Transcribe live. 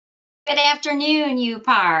Good afternoon,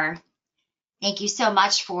 UPAR. Thank you so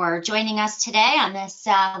much for joining us today on this,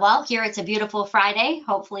 well, here it's a beautiful Friday.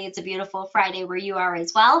 Hopefully it's a beautiful Friday where you are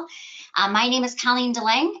as well. My name is Colleen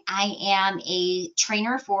DeLang. I am a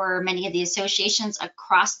trainer for many of the associations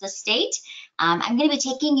across the state. I'm going to be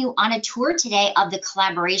taking you on a tour today of the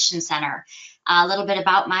Collaboration Center. A little bit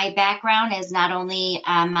about my background as not only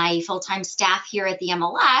my full-time staff here at the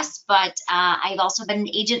MLS, but I've also been an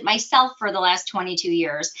agent myself for the last 22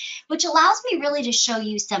 years, which allows me really to show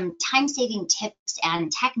you some time-saving tips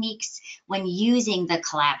and techniques when using the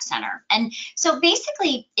Collab Center. And so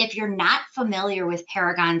basically, if you're not familiar with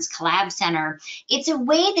Paragon's Collab Center, it's a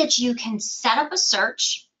way that you can set up a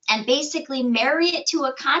search and basically marry it to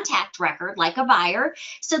a contact record like a buyer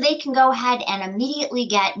so they can go ahead and immediately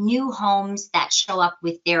get new homes that show up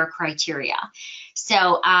with their criteria.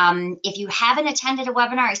 So if you haven't attended a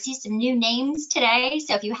webinar, I see some new names today.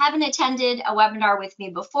 So if you haven't attended a webinar with me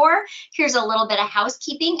before, here's a little bit of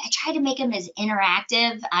housekeeping. I try to make them as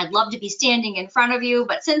interactive. I'd love to be standing in front of you,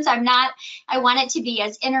 but since I'm not, I want it to be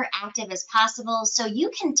as interactive as possible. So you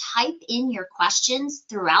can type in your questions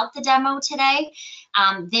throughout the demo today.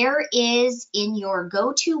 There is in your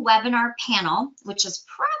GoToWebinar panel, which is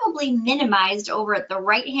probably minimized over at the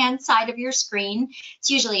right-hand side of your screen. It's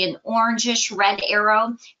usually an orangish red arrow.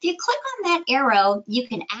 If you click on that arrow, you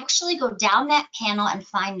can actually go down that panel and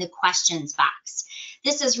find the questions box.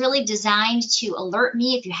 This is really designed to alert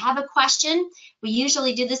me if you have a question. We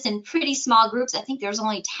usually do this in pretty small groups. I think there's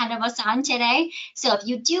only 10 of us on today. So if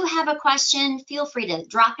you do have a question, feel free to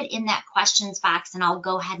drop it in that questions box and I'll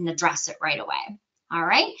go ahead and address it right away. All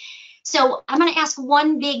right. So I'm going to ask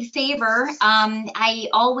one big favor. I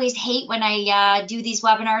always hate when I do these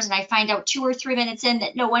webinars and I find out 2 or 3 minutes in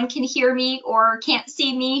that no one can hear me or can't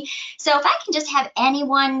see me. So if I can just have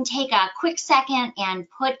anyone take a quick second and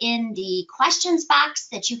put in the questions box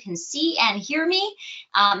that you can see and hear me,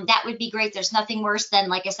 that would be great. There's nothing worse than,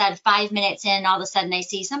 like I said, 5 minutes in, all of a sudden I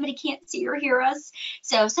see somebody can't see or hear us.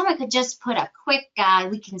 So if someone could just put a quick,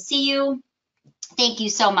 we can see you. Thank you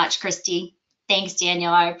so much, Christy. Thanks,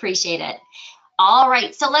 Daniel. I appreciate it. All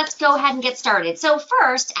right, so let's go ahead and get started. So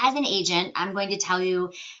first, as an agent, I'm going to tell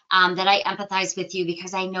you that I empathize with you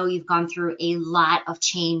because I know you've gone through a lot of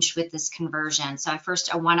change with this conversion. So I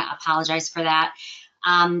want to apologize for that.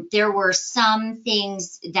 There were some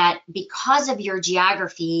things that, because of your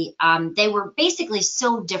geography, they were basically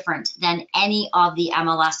so different than any of the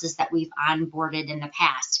MLSs that we've onboarded in the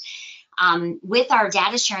past. With our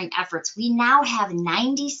data sharing efforts, we now have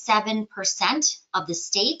 97% of the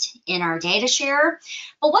state in our data share.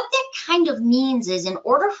 But what that kind of means is, in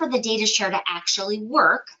order for the data share to actually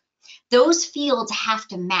work, those fields have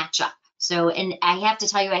to match up. So, and I have to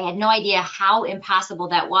tell you, I had no idea how impossible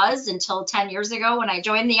that was until 10 years ago when I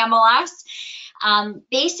joined the MLS.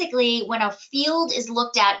 Basically, when a field is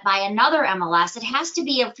looked at by another MLS, it has to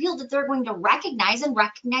be a field that they're going to recognize and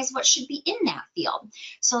recognize what should be in that field.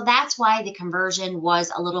 So that's why the conversion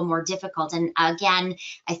was a little more difficult. And again,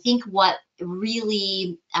 I think what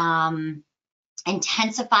really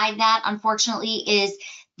intensified that, unfortunately, is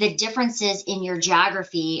the differences in your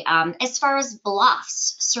geography as far as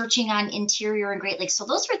bluffs, searching on interior and Great Lakes. So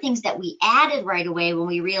those were things that we added right away when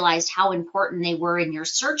we realized how important they were in your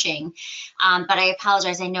searching. But I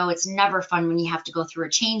apologize, I know it's never fun when you have to go through a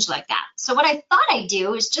change like that. So what I thought I'd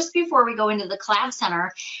do is, just before we go into the Collab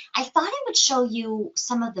Center, I thought I would show you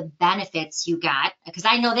some of the benefits you got, because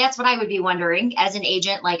I know that's what I would be wondering as an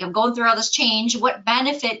agent, like, I'm going through all this change, what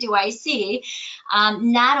benefit do I see?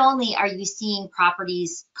 Not only are you seeing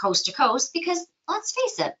properties coast to coast, because let's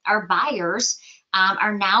face it, our buyers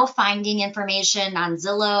are now finding information on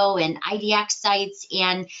Zillow and IDX sites,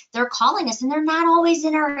 and they're calling us, and they're not always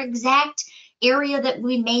in our exact area that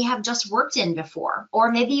we may have just worked in before.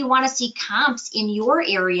 Or maybe you want to see comps in your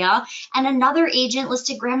area and another agent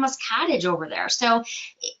listed grandma's cottage over there. So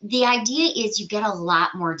the idea is you get a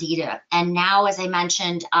lot more data. And now, as I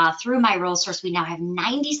mentioned, through my role source, we now have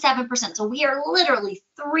 97%. So we are literally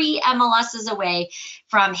 3 MLSs away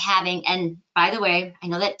from having, and by the way, I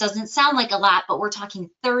know that doesn't sound like a lot, but we're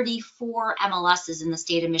talking 34 MLSs in the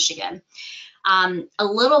state of Michigan. A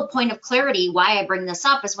little point of clarity why I bring this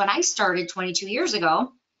up is, when I started 22 years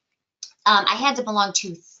ago, I had to belong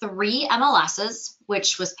to 3 MLSs,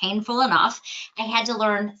 which was painful enough. I had to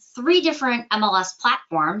learn 3 different MLS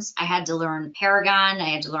platforms. I had to learn Paragon, I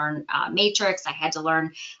had to learn Matrix, I had to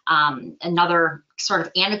learn another sort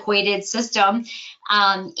of antiquated system.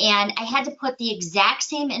 And I had to put the exact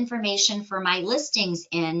same information for my listings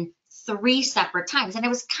in 3 separate times. And I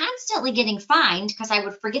was constantly getting fined because I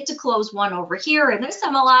would forget to close one over here in this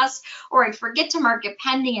MLS, or I'd forget to mark it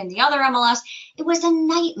pending in the other MLS. It was a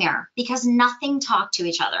nightmare because nothing talked to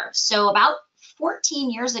each other. So about 14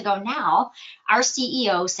 years ago now, our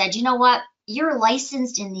CEO said, you know what? You're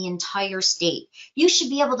licensed in the entire state. You should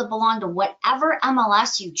be able to belong to whatever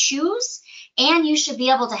MLS you choose, and you should be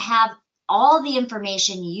able to have all the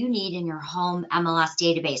information you need in your home MLS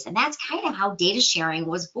database. And that's kind of how data sharing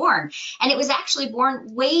was born. And it was actually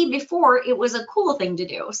born way before it was a cool thing to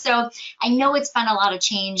do. So I know it's been a lot of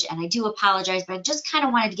change, and I do apologize, but I just kind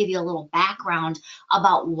of wanted to give you a little background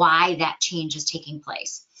about why that change is taking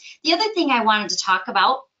place. The other thing I wanted to talk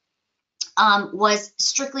about was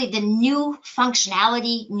strictly the new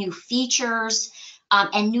functionality, new features,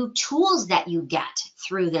 and new tools that you get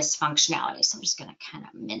through this functionality. So I'm just going to kind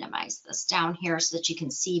of minimize this down here so that you can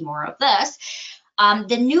see more of this.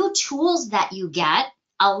 The new tools that you get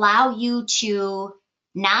allow you to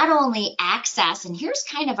not only access, and here's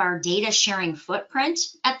kind of our data sharing footprint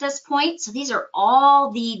at this point. So these are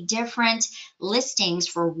all the different listings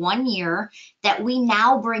for 1 year that we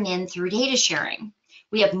now bring in through data sharing.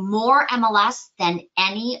 We have more MLS than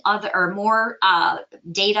any other, or more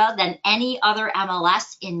data than any other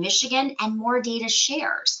MLS in Michigan, and more data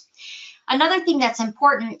shares. Another thing that's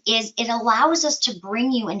important is it allows us to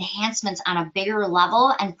bring you enhancements on a bigger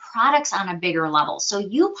level and products on a bigger level. So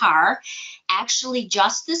UPAR actually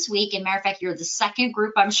just this week, and matter of fact, you're the second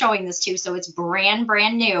group I'm showing this to, so it's brand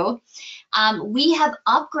new. We have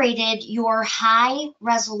upgraded your high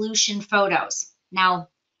resolution photos. Now,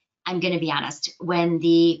 I'm going to be honest, when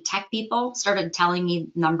the tech people started telling me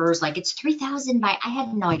numbers like it's 3,000 by, I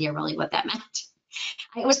had no idea really what that meant.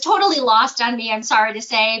 It was totally lost on me, I'm sorry to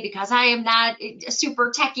say, because I am not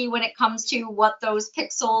super techie when it comes to what those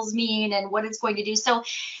pixels mean and what it's going to do. So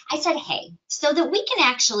I said, hey, so that we can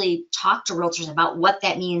actually talk to realtors about what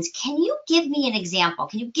that means, can you give me an example?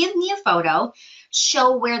 Can you give me a photo,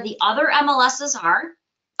 show where the other MLSs are,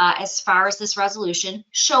 as far as this resolution,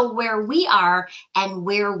 show where we are and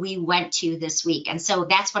where we went to this week. And so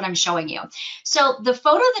that's what I'm showing you. So the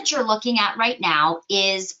photo that you're looking at right now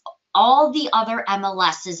is all the other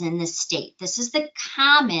MLSs in the state. This is the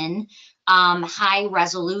common high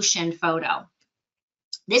resolution photo.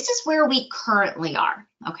 This is where we currently are,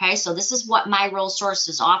 okay? So this is what My Real Source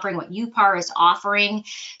is offering, what UPAR is offering.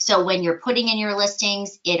 So when you're putting in your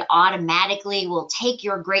listings, it automatically will take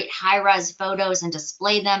your great high-res photos and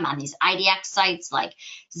display them on these IDX sites like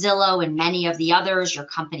Zillow and many of the others, your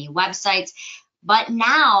company websites. But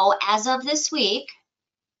now, as of this week,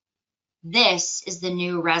 this is the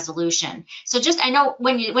new resolution. So just, I know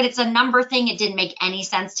when it's a number thing, it didn't make any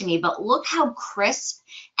sense to me, but look how crisp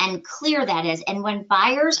and clear that is. And when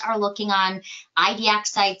buyers are looking on IDX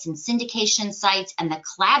sites and syndication sites and the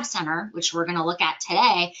Collab Center, which we're going to look at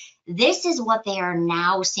today, this is what they are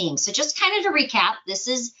now seeing. So just kind of to recap, this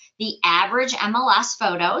is the average MLS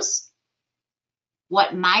photos.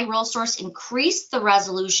 What My Real Source increased the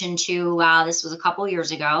resolution to, this was a couple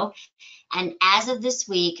years ago. And as of this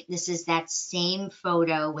week, this is that same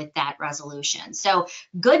photo with that resolution. So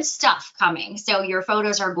good stuff coming. So your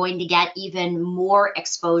photos are going to get even more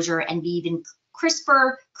exposure and be even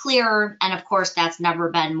crisper, clearer. And of course, that's never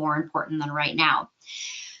been more important than right now.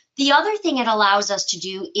 The other thing it allows us to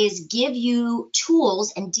do is give you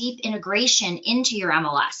tools and deep integration into your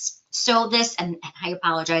MLS. So this, and I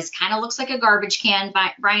apologize, kind of looks like a garbage can.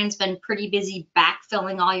 Brian's been pretty busy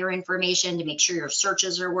backfilling all your information to make sure your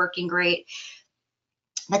searches are working great.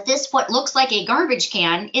 But this, what looks like a garbage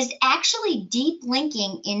can, is actually deep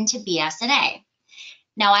linking into BSNA.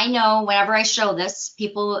 Now, I know whenever I show this,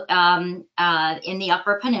 people in the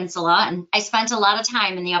Upper Peninsula, and I spent a lot of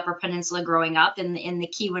time in the Upper Peninsula growing up in the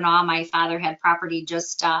Keweenaw. My father had property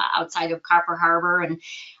just outside of Copper Harbor, and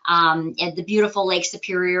at the beautiful Lake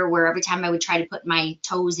Superior, where every time I would try to put my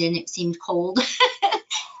toes in, it seemed cold.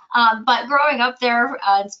 But growing up there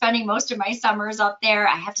and spending most of my summers up there,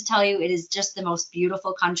 I have to tell you, it is just the most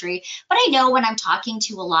beautiful country. But I know when I'm talking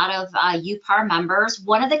to a lot of UPAR members,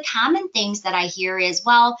 one of the common things that I hear is,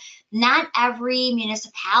 well, not every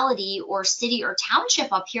municipality or city or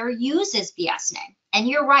township up here uses BSNA. And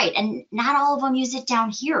you're right, and not all of them use it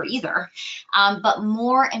down here either. But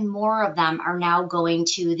more and more of them are now going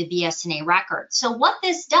to the BSNA record. So what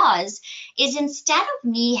this does is, instead of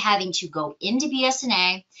me having to go into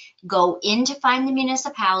BSNA, go in to find the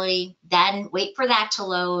municipality, then wait for that to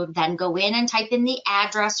load, then go in and type in the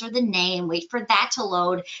address or the name, wait for that to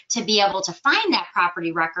load to be able to find that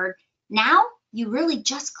property record, now you really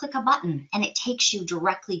just click a button and it takes you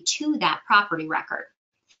directly to that property record.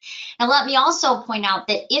 Now, let me also point out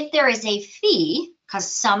that if there is a fee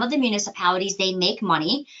because some of the municipalities, they make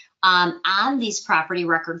money on these property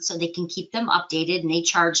records so they can keep them updated, and they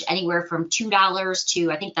charge anywhere from $2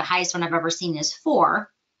 to, I think the highest one I've ever seen is $4.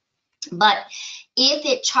 But if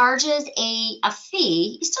it charges a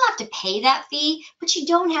fee, you still have to pay that fee, but you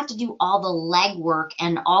don't have to do all the legwork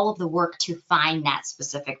and all of the work to find that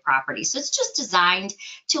specific property. So it's just designed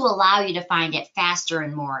to allow you to find it faster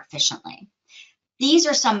and more efficiently. These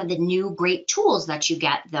are some of the new great tools that you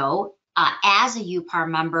get, though, as a UPAR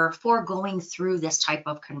member for going through this type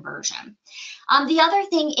of conversion. The other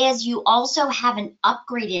thing is you also have an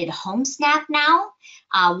upgraded HomeSnap now.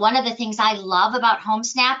 One of the things I love about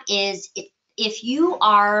HomeSnap is if you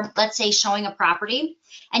are, let's say, showing a property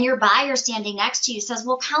and your buyer standing next to you says,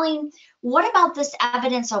 well, Colleen, what about this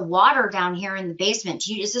evidence of water down here in the basement?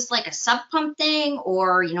 Is this like a sub pump thing,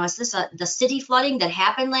 or is this the city flooding that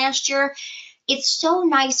happened last year? It's so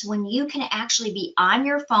nice when you can actually be on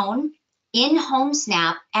your phone in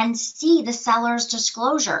HomeSnap and see the seller's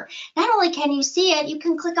disclosure. Not only can you see it, you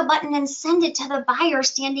can click a button and send it to the buyer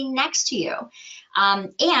standing next to you.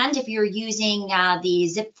 And if you're using the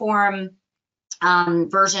zip form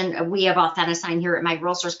version, we have AuthentiSign here at my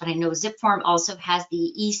Rural Source, but I know ZipForm also has the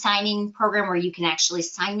e-signing program where you can actually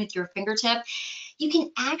sign with your fingertip. You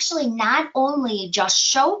can actually not only just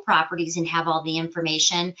show properties and have all the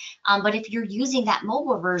information, but if you're using that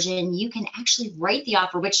mobile version, you can actually write the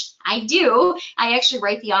offer, which I do. I actually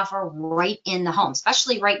write the offer right in the home,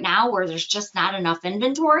 especially right now where there's just not enough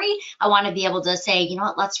inventory. I want to be able to say, you know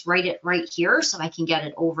what, let's write it right here so I can get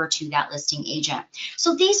it over to that listing agent.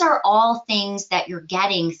 So these are all things that you're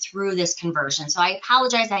getting through this conversion. So I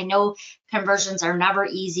apologize. I know conversions are never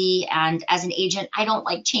easy, and as an agent, I don't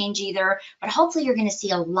like change either, but hopefully you're going to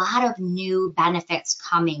see a lot of new benefits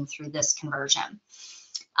coming through this conversion.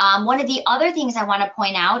 One of the other things I want to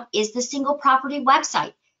point out is the single property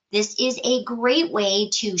website. This is a great way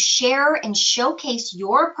to share and showcase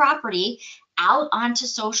your property out onto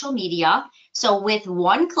social media. So with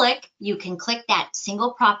one click, you can click that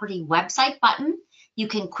single property website button. You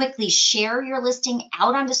can quickly share your listing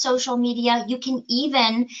out onto social media. You can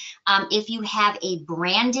even, if you have a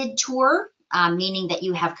branded tour, meaning that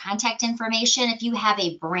you have contact information, if you have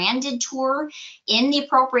a branded tour in the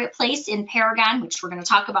appropriate place in Paragon, which we're going to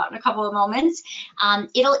talk about in a couple of moments,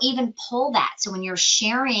 it'll even pull that. So when you're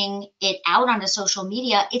sharing it out onto social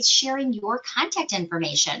media, it's sharing your contact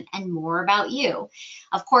information and more about you.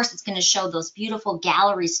 Of course, it's going to show those beautiful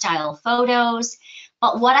gallery style photos.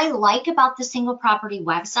 But what I like about the single property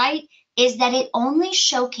website is that it only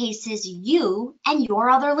showcases you and your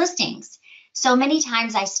other listings. So many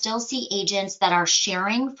times I still see agents that are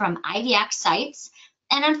sharing from IDX sites,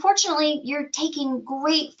 and unfortunately, you're taking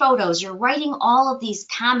great photos. You're writing all of these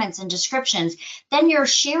comments and descriptions. Then you're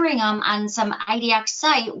sharing them on some IDX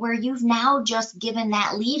site where you've now just given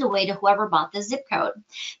that lead away to whoever bought the zip code.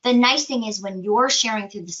 The nice thing is when you're sharing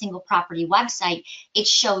through the single property website, it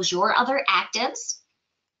shows your other actives,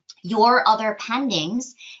 your other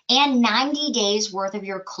pendings, and 90 days worth of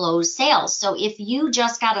your closed sales. So if you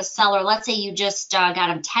just got a seller, let's say you just got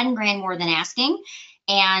them 10 grand more than asking,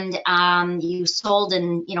 and you sold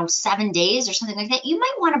in 7 days or something like that, you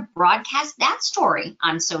might want to broadcast that story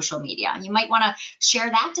on social media. You might want to share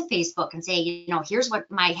that to Facebook and say, here's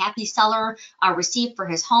what my happy seller received for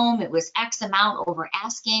his home. It was X amount over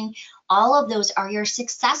asking. All of those are your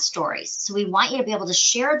success stories. So we want you to be able to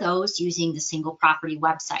share those using the single property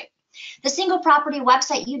website. The single property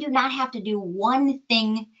website, you do not have to do one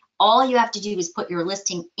thing. All you have to do is put your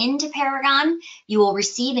listing into Paragon. You will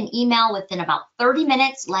receive an email within about 30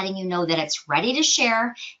 minutes letting you know that it's ready to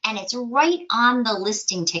share, and it's right on the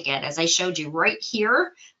listing ticket, as I showed you right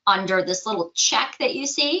here under this little check that you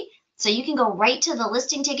see. So you can go right to the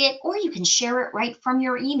listing ticket, or you can share it right from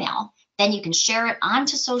your email. Then you can share it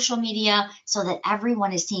onto social media so that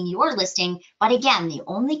everyone is seeing your listing. But again, the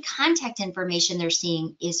only contact information they're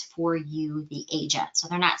seeing is for you, the agent. So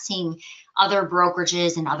they're not seeing other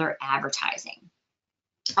brokerages and other advertising.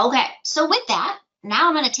 Okay, so with that, now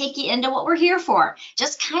I'm going to take you into what we're here for.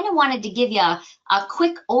 Just kind of wanted to give you a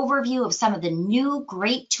quick overview of some of the new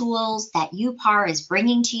great tools that UPAR is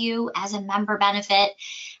bringing to you as a member benefit.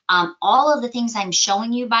 All of the things I'm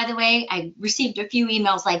showing you, by the way, I received a few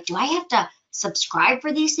emails like, do I have to subscribe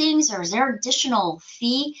for these things, or is there additional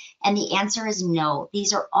fee? And the answer is no.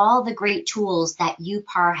 These are all the great tools that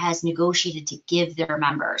UPAR has negotiated to give their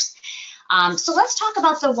members. So let's talk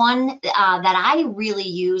about the one that I really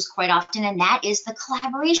use quite often, and that is the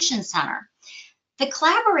Collaboration Center. The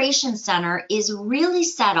Collaboration Center is really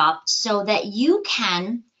set up so that you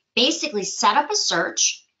can basically set up a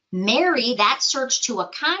search marry that search to a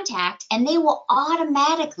contact, and they will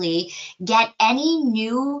automatically get any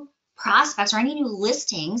new prospects or any new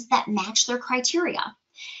listings that match their criteria.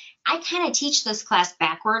 I kind of teach this class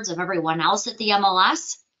backwards of everyone else at the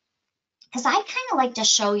MLS, because I kind of like to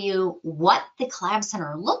show you what the Collab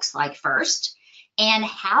Center looks like first and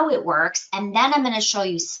how it works. And then I'm going to show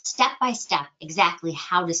you step by step exactly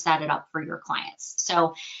how to set it up for your clients.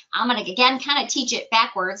 So I'm going to, again, kind of teach it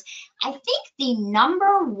backwards. I think the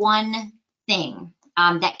number one thing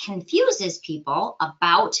that confuses people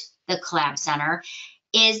about the Collab Center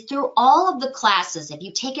is through all of the classes. If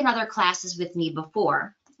you've taken other classes with me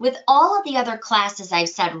before, with all of the other classes, I've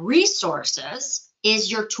said resources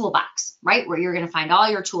is your toolbox, right? Where you're going to find all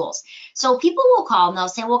your tools. So people will call and they'll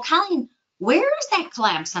say, well, Colleen, where is that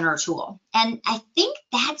Collab Center tool? And I think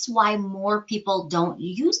that's why more people don't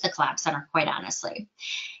use the Collab Center, quite honestly.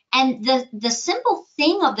 And the simple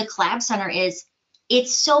thing of the Collab Center is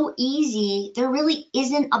it's so easy. There really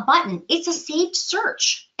isn't a button. It's a saved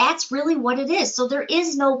search. That's really what it is. So there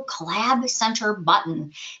is no Collab Center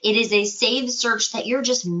button. It is a saved search that you're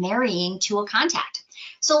just marrying to a contact.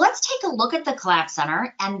 So let's take a look at the Collab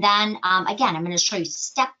Center, and then again, I'm going to show you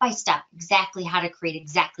step by step exactly how to create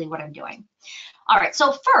exactly what I'm doing. All right,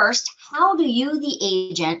 so first, how do you, the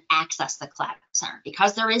agent, access the Collab Center?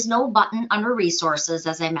 Because there is no button under resources,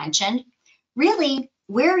 as I mentioned, really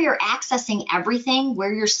where you're accessing everything,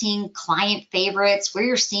 where you're seeing client favorites, where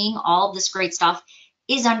you're seeing all of this great stuff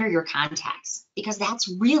is under your contacts, because that's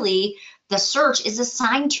really, the search is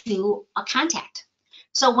assigned to a contact.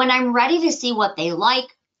 So when I'm ready to see what they like,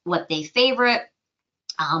 what they favorite,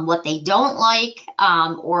 what they don't like,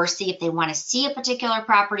 or see if they want to see a particular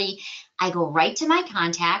property, I go right to my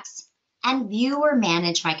contacts and view or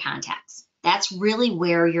manage my contacts. That's really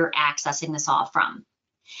where you're accessing this all from.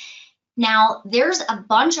 Now, there's a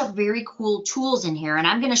bunch of very cool tools in here, and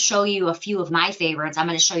I'm going to show you a few of my favorites. I'm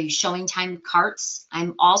going to show you showing time carts.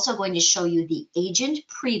 I'm also going to show you the agent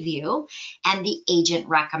preview and the agent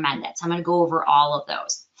recommended. So I'm going to go over all of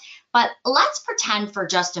those. But let's pretend for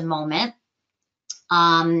just a moment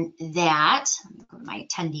that, go to my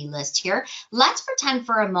attendee list here. Let's pretend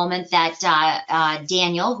for a moment that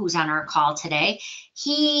Daniel, who's on our call today,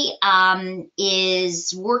 he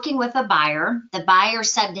is working with a buyer. The buyer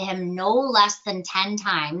said to him no less than 10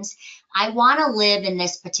 times, I want to live in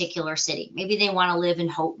this particular city. Maybe they want to live in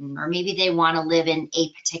Houghton, or maybe they want to live in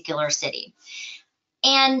a particular city.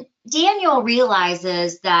 And Daniel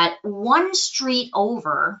realizes that one street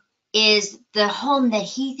over is the home that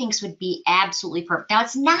he thinks would be absolutely perfect. Now,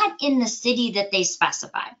 it's not in the city that they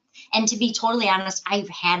specify. And to be totally honest, I've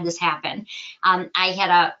had this happen. I had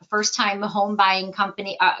a first-time home buying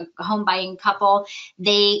couple.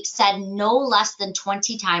 They said no less than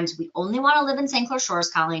 20 times, we only want to live in St. Clair Shores,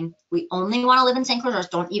 Colleen. We only want to live in St. Clair Shores.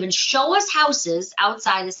 Don't even show us houses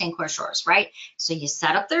outside of St. Clair Shores, right? So you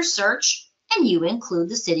set up their search and you include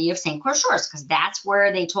the city of St. Clair Shores, because that's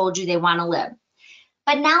where they told you they want to live.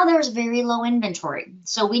 But now there's very low inventory.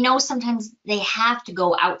 So we know sometimes they have to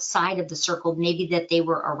go outside of the circle maybe that they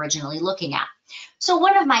were originally looking at. So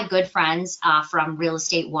one of my good friends from Real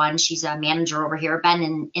Estate One, she's a manager over here,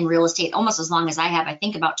 been in real estate almost as long as I have, I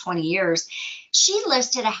think about 20 years. She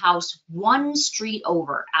listed a house one street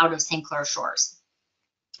over out of St. Clair Shores.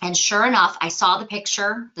 And sure enough, I saw the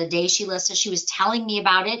picture the day she listed. She was telling me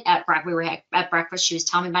about it we were at breakfast. She was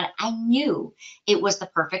telling me about it. I knew it was the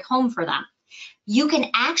perfect home for them. You can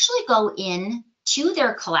actually go in to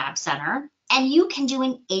their Collab Center and you can do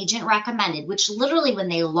an agent recommended, which literally when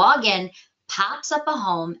they log in, pops up a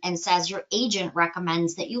home and says your agent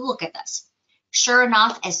recommends that you look at this. Sure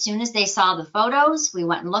enough, as soon as they saw the photos, we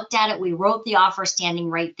went and looked at it. We wrote the offer standing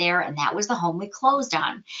right there, and that was the home we closed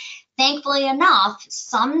on. Thankfully enough,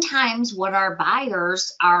 sometimes what our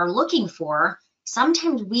buyers are looking for,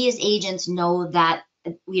 sometimes we as agents know that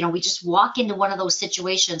we just walk into one of those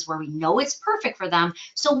situations where we know it's perfect for them,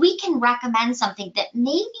 so we can recommend something that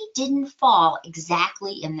maybe didn't fall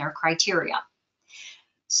exactly in their criteria.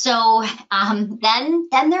 So then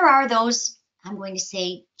there are those, I'm going to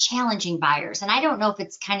say, challenging buyers. And I don't know if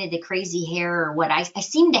it's kind of the crazy hair or what. I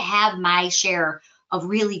seem to have my share of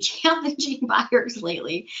really challenging buyers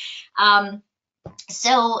lately.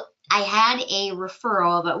 So I had a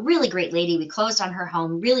referral of a really great lady. We closed on her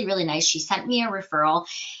home, really, really nice. She sent me a referral,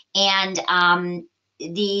 and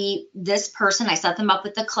this person, I set them up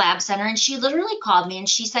with the Collab Center, and she literally called me and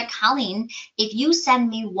she said, Colleen, if you send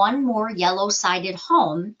me one more yellow-sided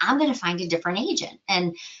home, I'm going to find a different agent.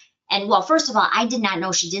 And And well, first of all, I did not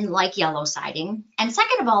know she didn't like yellow siding. And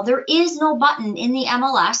second of all, there is no button in the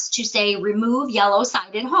MLS to say remove yellow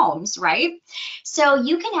sided homes, right? So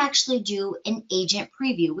you can actually do an agent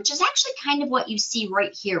preview, which is actually kind of what you see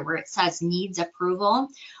right here where it says needs approval,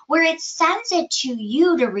 where it sends it to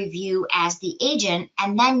you to review as the agent,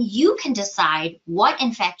 and then you can decide what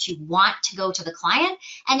in fact you want to go to the client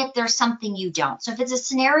and if there's something you don't. So if it's a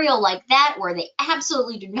scenario like that where they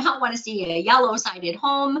absolutely do not want to see a yellow sided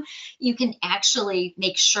home, you can actually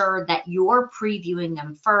make sure that you're previewing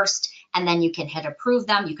them first, and then you can hit approve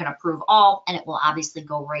them. You can approve all, and it will obviously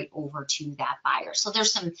go right over to that buyer. So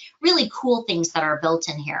there's some really cool things that are built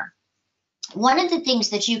in here. One of the things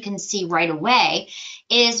that you can see right away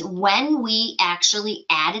is when we actually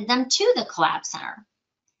added them to the Collab Center.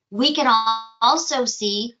 We can also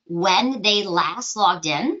see when they last logged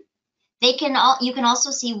in. You can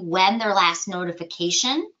also see when their last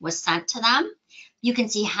notification was sent to them. You can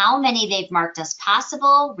see how many they've marked as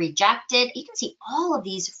possible, rejected. You can see all of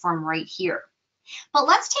these from right here. But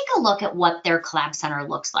let's take a look at what their Collab Center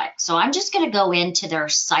looks like. So I'm just going to go into their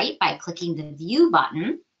site by clicking the View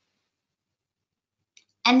button.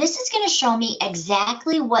 And this is going to show me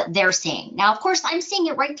exactly what they're seeing. Now, of course, I'm seeing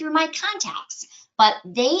it right through my contacts, but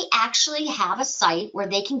they actually have a site where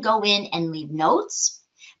they can go in and leave notes.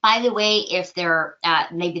 By the way, if they're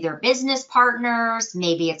maybe they're business partners,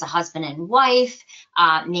 maybe it's a husband and wife,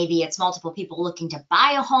 maybe it's multiple people looking to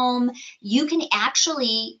buy a home, you can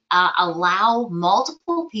actually allow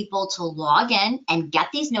multiple people to log in and get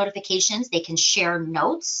these notifications. They can share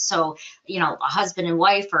notes. So, you know, a husband and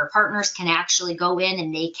wife or partners can actually go in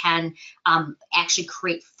and they can actually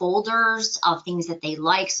create folders of things that they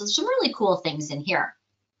like. So there's some really cool things in here.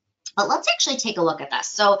 But let's actually take a look at this.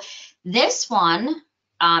 So this one,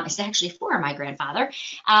 it's actually for my grandfather,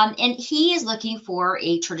 and he is looking for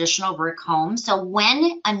a traditional brick home. So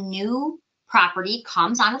when a new property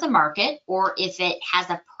comes onto the market, or if it has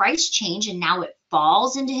a price change and now it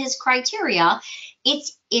falls into his criteria,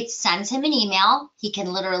 it sends him an email. He can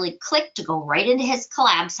literally click to go right into his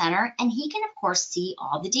Collab Center, and he can, of course, see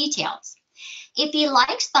all the details. If he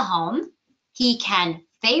likes the home, he can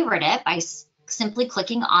favorite it by simply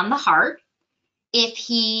clicking on the heart. If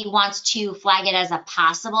he wants to flag it as a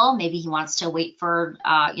possible, maybe he wants to wait for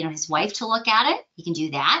his wife to look at it, he can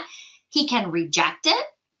do that. He can reject it.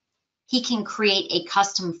 He can create a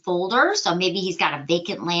custom folder. So maybe he's got a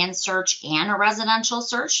vacant land search and a residential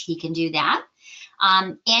search. He can do that.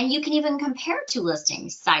 And you can even compare two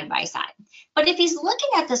listings side by side. But if he's looking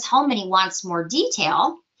at this home and he wants more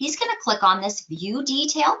detail, he's going to click on this View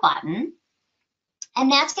Detail button.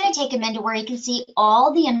 And that's going to take him into where he can see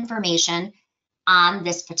all the information on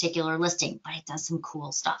this particular listing, but it does some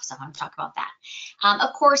cool stuff. So I want to talk about that.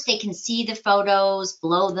 Of course, they can see the photos,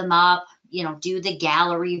 blow them up, do the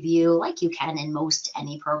gallery view like you can in most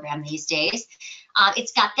any program these days.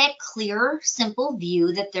 It's got that clear, simple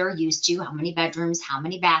view that they're used to. How many bedrooms, how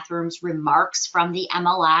many bathrooms, remarks from the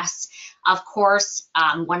MLS. Of course,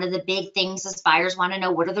 one of the big things is buyers want to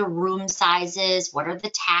know, what are the room sizes? What are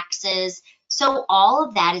the taxes? So all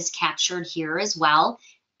of that is captured here as well.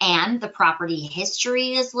 And the property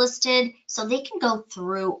history is listed, so they can go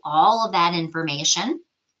through all of that information.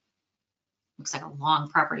 Looks like a long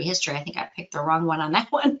property history. I think I picked the wrong one on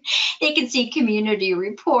that one. They can see community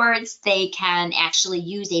reports. They can actually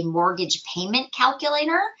use a mortgage payment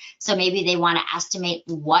calculator. So maybe they want to estimate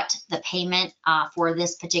what the payment for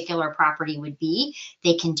this particular property would be.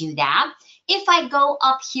 They can do that. If I go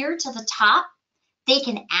up here to the top, they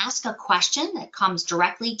can ask a question that comes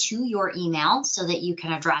directly to your email so that you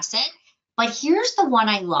can address it. But here's the one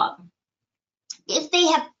I love. If they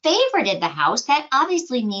have favorited the house, that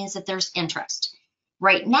obviously means that there's interest.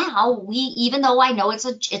 Right now, even though I know it's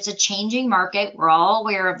a changing market, we're all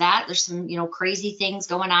aware of that. There's some crazy things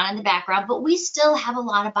going on in the background, but we still have a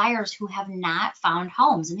lot of buyers who have not found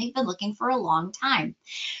homes and they've been looking for a long time.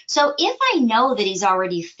 So if I know that he's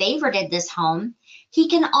already favorited this home, he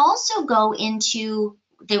can also go into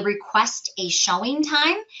the request a showing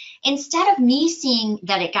time. Instead of me seeing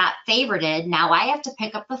that it got favorited, now I have to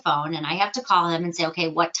pick up the phone and I have to call him and say, okay,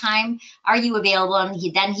 what time are you available? And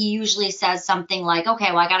then he usually says something like,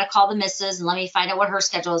 okay, well, I got to call the missus and let me find out what her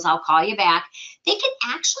schedule is. I'll call you back. They can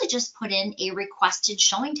actually just put in a requested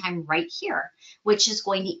showing time right here, which is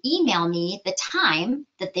going to email me the time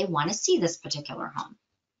that they want to see this particular home.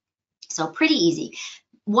 So pretty easy.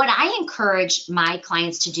 What I encourage my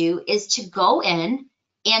clients to do is to go in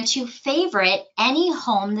and to favorite any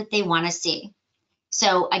home that they want to see.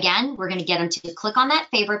 So again, we're going to get them to click on that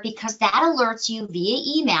favorite because that alerts you via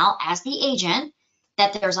email as the agent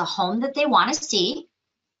that there's a home that they want to see.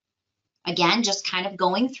 Again, just kind of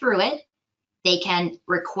going through it. They can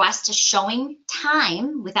request a showing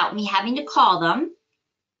time without me having to call them.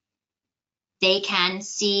 They can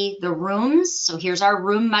see the rooms. So here's our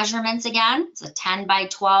room measurements again. It's a 10 by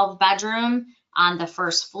 12 bedroom on the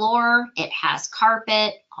first floor. It has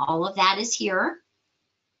carpet. All of that is here.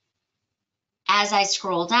 As I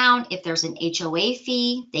scroll down, if there's an HOA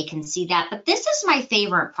fee, they can see that. But this is my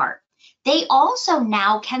favorite part. They also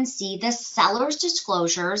now can see the seller's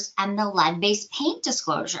disclosures and the lead-based paint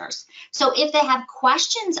disclosures. So if they have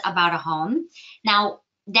questions about a home, now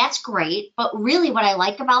that's great, but really what I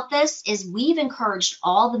like about this is we've encouraged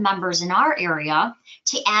all the members in our area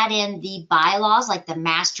to add in the bylaws, like the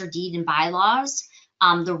master deed and bylaws,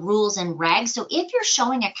 the rules and regs. So if you're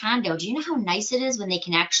showing a condo, do you know how nice it is when they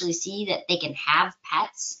can actually see that they can have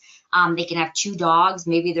pets? They can have 2 dogs,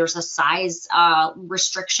 maybe there's a size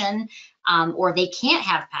restriction, or they can't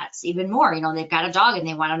have pets, even more, you know, they've got a dog and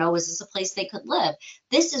they want to know, is this a place they could live?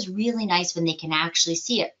 This is really nice when they can actually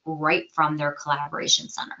see it right from their collaboration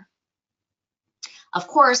center. Of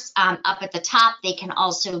course, up at the top, they can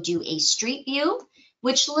also do a street view,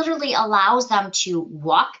 which literally allows them to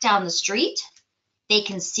walk down the street. They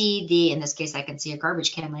can see in this case, I can see a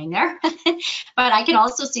garbage can laying there, but I can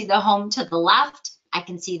also see the home to the left. I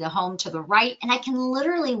can see the home to the right, and I can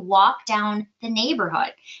literally walk down the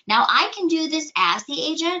neighborhood. Now, I can do this as the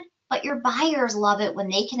agent, but your buyers love it when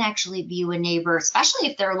they can actually view a neighbor, especially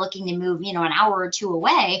if they're looking to move, you know, an hour or 2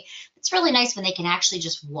 away. It's really nice when they can actually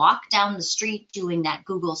just walk down the street doing that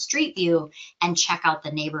Google Street View and check out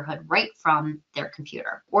the neighborhood right from their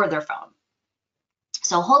computer or their phone.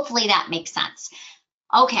 So hopefully that makes sense.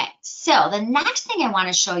 Okay, so the next thing I want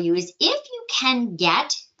to show you is if you can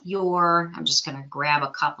get I'm just going to grab a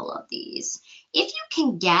couple of these. If you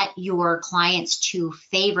can get your clients to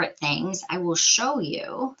favorite things, I will show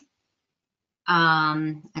you.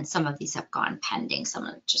 And some of these have gone pending, so I'm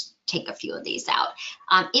going to just take a few of these out.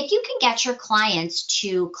 If you can get your clients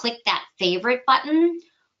to click that favorite button,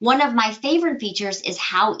 one of my favorite features is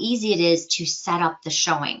how easy it is to set up the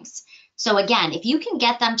showings. So again, if you can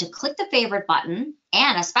get them to click the favorite button,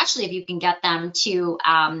 and especially if you can get them to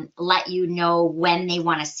let you know when they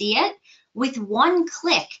want to see it, with one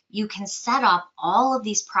click, you can set up all of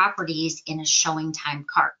these properties in a showing time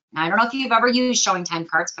cart. Now, I don't know if you've ever used showing time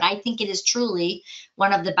carts, but I think it is truly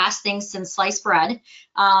one of the best things since sliced bread.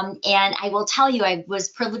 And I will tell you, I was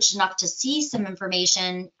privileged enough to see some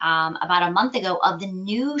information about a month ago of the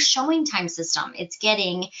new showing time system. It's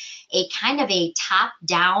getting a kind of a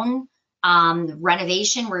top-down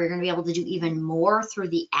renovation where you're going to be able to do even more through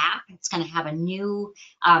the app. It's going to have a new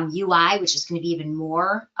UI, which is going to be even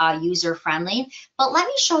more user-friendly. But let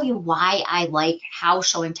me show you why I like how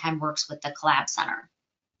Showing Time works with the Collab Center.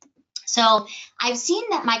 So I've seen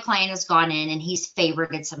that my client has gone in and he's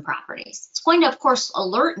favorited some properties. It's going to, of course,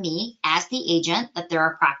 alert me as the agent that there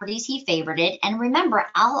are properties he favorited. And remember,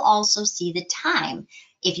 I'll also see the time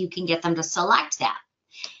if you can get them to select that.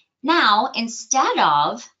 Now, instead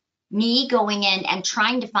of me going in and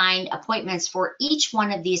trying to find appointments for each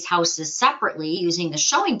one of these houses separately using the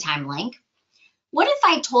Showing Time link, what if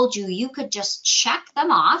I told you you could just check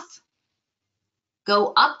them off,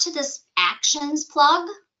 go up to this Actions plug,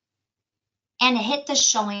 and hit the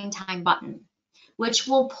Showing Time button, which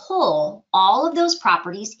will pull all of those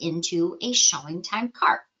properties into a Showing Time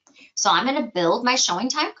cart. So I'm going to build my Showing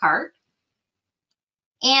Time cart,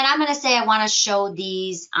 and I'm going to say I want to show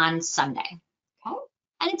these on Sunday. Okay?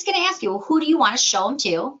 And it's going to ask you, well, who do you want to show them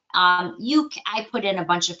to? I put in a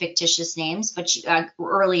bunch of fictitious names, but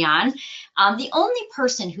early on, the only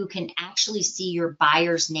person who can actually see your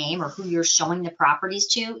buyer's name or who you're showing the properties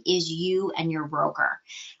to is you and your broker.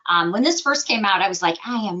 When this first came out, I was like,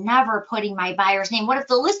 I am never putting my buyer's name. What if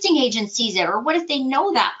the listing agent sees it? Or what if they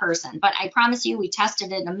know that person? But I promise you, we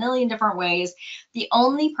tested it in a million different ways. The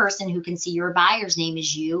only person who can see your buyer's name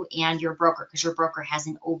is you and your broker, because your broker has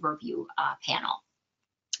an overview panel.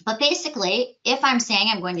 But basically, if I'm saying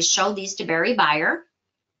I'm going to show these to Barry Buyer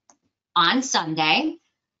on Sunday,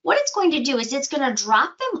 what it's going to do is it's going to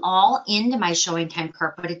drop them all into my Showing Time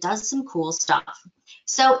cart, but it does some cool stuff.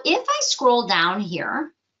 So if I scroll down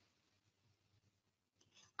here,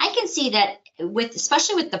 I can see that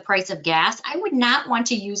especially with the price of gas, I would not want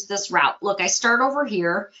to use this route. Look, I start over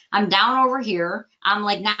here, I'm down over here, I'm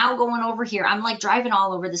like now going over here, I'm like driving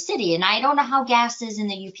all over the city, and I don't know how gas is in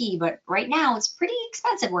the UP, but right now it's pretty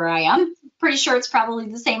expensive where I am. Pretty sure it's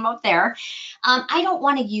probably the same up there. I don't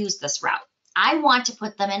want to use this route. I want to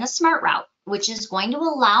put them in a smart route, which is going to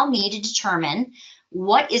allow me to determine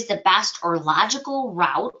what is the best or logical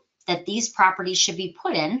route that these properties should be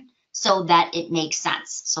put in so that it makes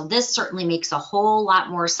sense. So this certainly makes a whole lot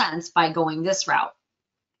more sense by going this route.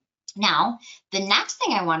 Now, the next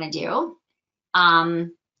thing I want to do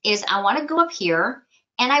is I want to go up here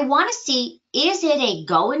and I want to see, is it a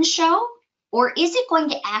go and show or is it going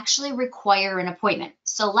to actually require an appointment?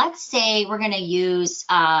 So let's say we're going to use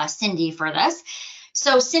Cindy for this.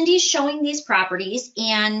 So Cindy's showing these properties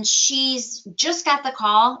and she's just got the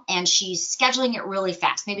call and she's scheduling it really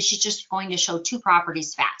fast. Maybe she's just going to show 2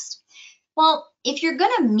 properties fast. Well, if you're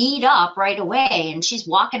going to meet up right away and she's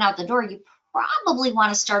walking out the door, you probably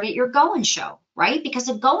want to start at your go and show, right? Because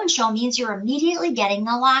a go and show means you're immediately getting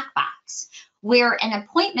the lockbox. Where an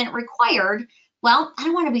appointment required, well, I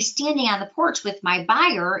don't want to be standing on the porch with my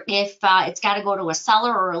buyer if it's got to go to a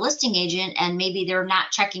seller or a listing agent and maybe they're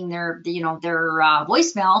not checking their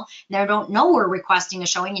voicemail. They don't know we're requesting a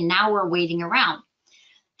showing and now we're waiting around.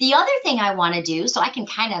 The other thing I want to do, so I can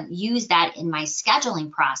kind of use that in my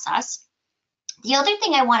scheduling process, the other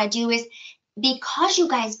thing I want to do is, because you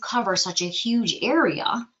guys cover such a huge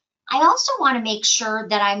area, I also want to make sure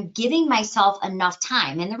that I'm giving myself enough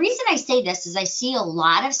time. And the reason I say this is I see a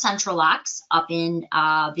lot of central locks up in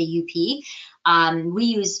the UP. We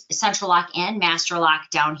use central lock and master lock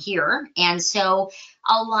down here. And so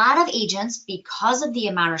a lot of agents, because of the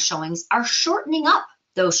amount of showings, are shortening up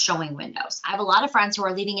those showing windows. I have a lot of friends who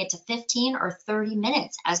are leaving it to 15 or 30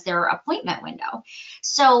 minutes as their appointment window.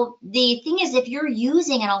 So the thing is, if you're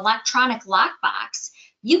using an electronic lockbox,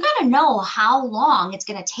 you got to know how long it's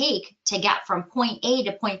going to take to get from point A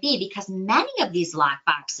to point B, because many of these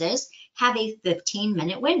lockboxes have a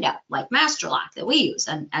 15-minute window, like master lock that we use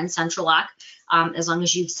and central lock, as long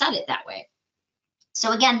as you've set it that way.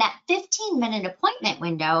 So again, that 15-minute appointment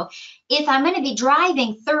window, if I'm going to be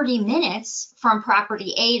driving 30 minutes from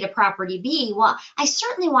property A to property B, well, I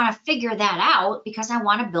certainly want to figure that out because I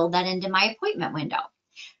want to build that into my appointment window.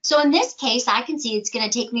 So in this case, I can see it's going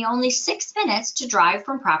to take me only 6 minutes to drive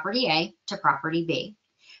from property A to property B.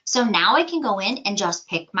 So now I can go in and just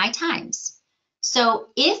pick my times. So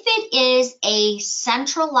if it is a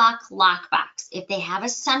central lock lockbox, if they have a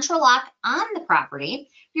central lock on the property,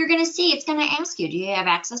 you're going to see it's going to ask you, do you have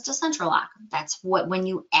access to central lock? That's what, when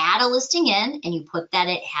you add a listing in and you put that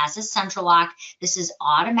it has a central lock, this is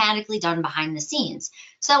automatically done behind the scenes.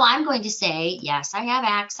 So I'm going to say, yes, I have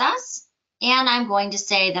access. And I'm going to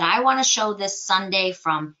say that I want to show this Sunday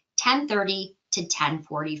from 10:30 to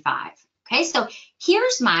 10:45. Okay, so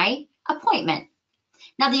here's my appointment.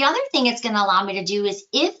 Now, the other thing it's going to allow me to do is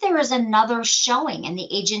if there is another showing and the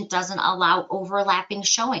agent doesn't allow overlapping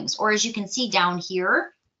showings, or as you can see down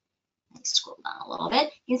here, let me scroll down a little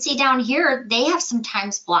bit, you can see down here, they have some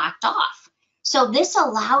times blocked off. So this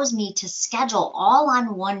allows me to schedule all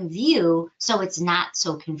on one view so it's not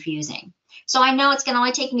so confusing. So I know it's going to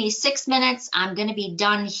only take me 6 minutes. I'm going to be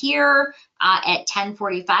done here at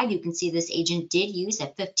 10:45. You can see this agent did use a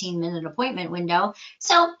 15-minute appointment window.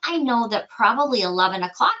 So I know that probably 11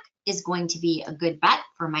 o'clock is going to be a good bet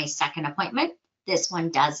for my second appointment. This one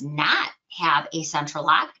does not have a central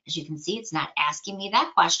lock. As you can see, it's not asking me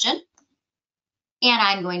that question. And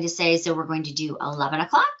I'm going to say, so we're going to do 11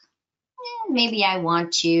 o'clock. And maybe I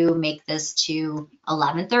want to make this to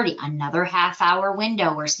 11:30, another half-hour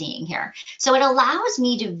window we're seeing here. So it allows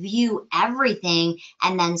me to view everything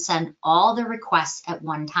and then send all the requests at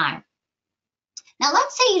one time. Now,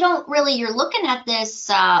 let's say you're looking at this,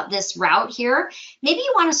 this route here. Maybe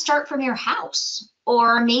you want to start from your house,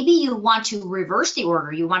 or maybe you want to reverse the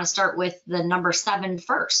order. You want to start with the number 7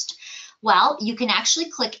 first. Well, you can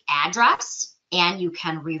actually click address and you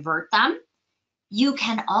can revert them. You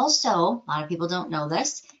can also, a lot of people don't know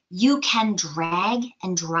this, you can drag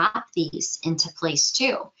and drop these into place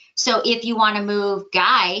too. So if you want to move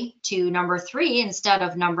Guy to number 3 instead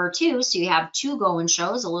of number 2, so you have 2 go and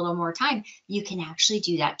shows, a little more time, you can actually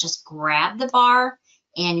do that. Just grab the bar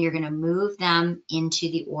and you're going to move them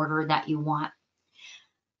into the order that you want.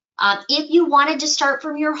 If you wanted to start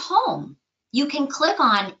from your home, you can click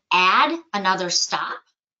on add another stop.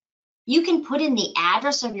 You can put in the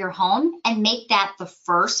address of your home and make that the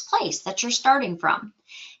first place that you're starting from.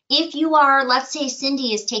 If you are, let's say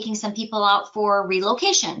Cindy is taking some people out for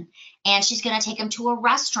relocation and she's going to take them to a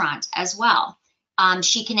restaurant as well.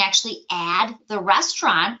 She can actually add the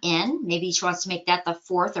restaurant in. Maybe she wants to make that the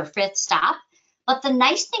 4th or 5th stop. But the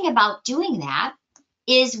nice thing about doing that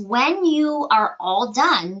is when you are all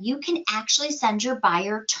done, you can actually send your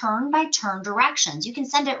buyer turn-by-turn directions. You can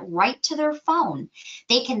send it right to their phone.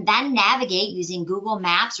 They can then navigate using Google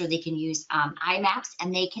Maps, or they can use iMaps,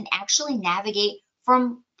 and they can actually navigate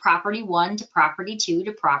from property 1 to property 2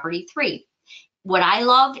 to property 3. what I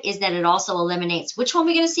love is that it also eliminates which one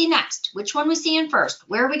we're going to see next, which one we see in first,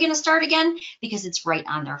 where are we going to start again, because it's right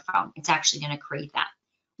on their phone. It's actually going to create that.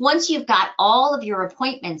 Once you've got all of your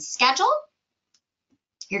appointments scheduled,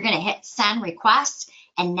 you're going to hit send requests,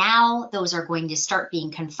 and now those are going to start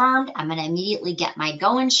being confirmed. I'm going to immediately get my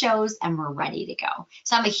go and shows, and we're ready to go.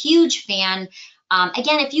 So I'm a huge fan.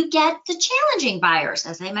 Again, if you get the challenging buyers,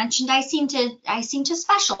 as I mentioned, I seem to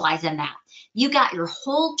specialize in that. You got your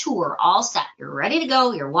whole tour all set. You're ready to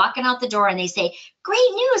go. You're walking out the door and they say,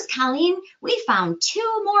 great news, Colleen, we found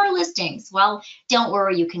 2 more listings. Well, don't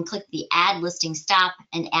worry. You can click the add listing stop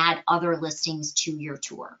and add other listings to your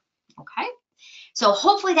tour. Okay. So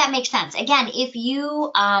hopefully that makes sense. Again, if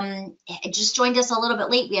you just joined us a little bit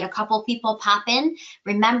late, we had a couple people pop in.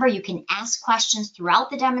 Remember, you can ask questions throughout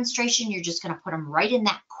the demonstration. You're just going to put them right in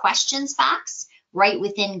that questions box right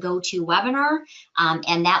within GoToWebinar,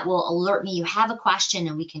 and that will alert me you have a question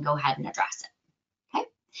and we can go ahead and address it. Okay.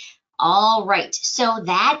 All right, so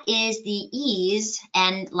that is the ease,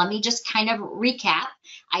 and let me just kind of recap.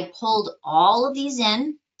 I pulled all of these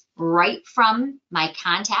in right from my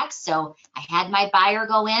contacts. So I had my buyer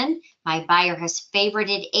go in. My buyer has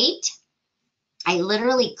favorited 8. I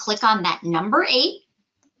literally click on that number 8.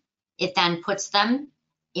 It then puts them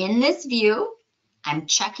in this view. I'm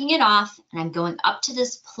checking it off, and I'm going up to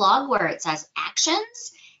this plug where it says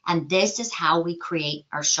actions, and this is how we create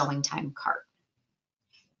our showing time cart.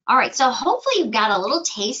 All right, so hopefully you've got a little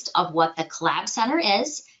taste of what the Collab Center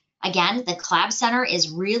is. Again, the Collab Center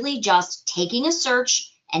is really just taking a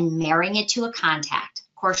search and marrying it to a contact.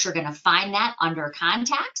 Of course, you're going to find that under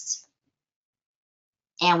contacts.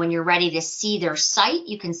 And when you're ready to see their site,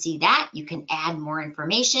 you can see that. You can add more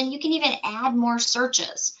information. You can even add more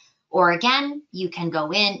searches. Or again, you can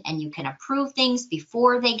go in and you can approve things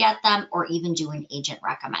before they get them, or even do an agent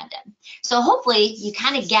recommended. So hopefully you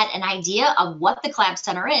kind of get an idea of what the Collab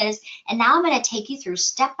Center is. And now I'm going to take you through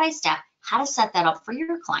step by step how to set that up for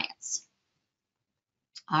your clients.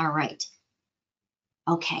 All right.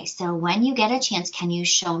 Okay, so when you get a chance, can you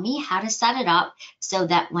show me how to set it up so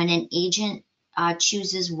that when an agent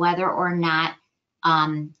chooses whether or not,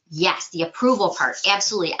 yes, the approval part,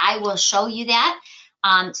 absolutely, I will show you that.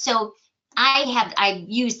 So I've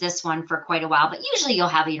used this one for quite a while, but usually you'll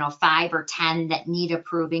have, 5 or 10 that need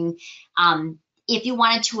approving. If you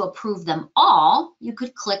wanted to approve them all, you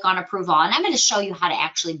could click on approve all, and I'm going to show you how to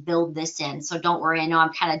actually build this in. So don't worry, I know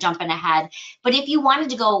I'm kind of jumping ahead, but if you wanted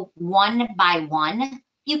to go one by one,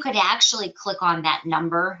 you could actually click on that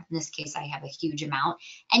number. In this case, I have a huge amount,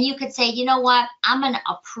 and you could say, you know what, I'm going to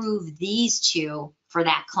approve these 2 for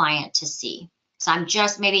that client to see. So I'm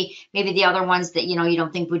just maybe the other ones that you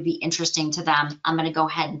don't think would be interesting to them, I'm going to go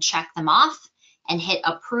ahead and check them off and hit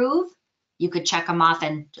approve. You could check them off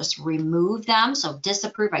and just remove them. So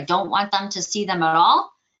disapprove, I don't want them to see them at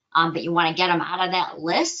all, but you want to get them out of that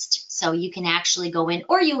list. So you can actually go in,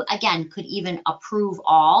 or you, again, could even approve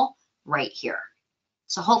all right here.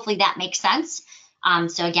 So hopefully that makes sense.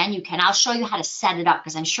 So again, I'll show you how to set it up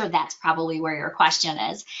because I'm sure that's probably where your question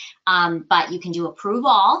is. But you can do approve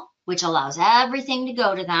all, which allows everything to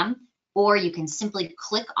go to them, or you can simply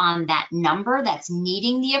click on that number that's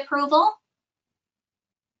needing the approval.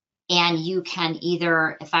 And you can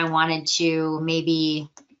either, if I wanted to, maybe,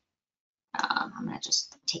 I'm going to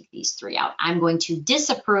just take these 3 out. I'm going to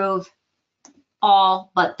disapprove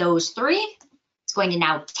all but those 3. It's going to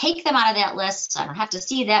now take them out of that list, so I don't have to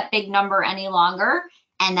see that big number any longer.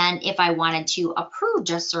 And then if I wanted to approve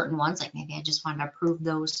just certain ones, like maybe I just wanted to approve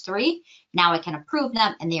those 3, now I can approve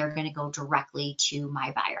them, and they are going to go directly to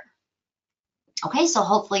my buyer. Okay, so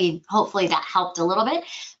hopefully that helped a little bit.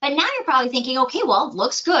 But now you're probably thinking, okay, well,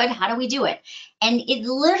 looks good. How do we do it? And it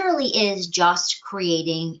literally is just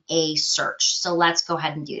creating a search. So let's go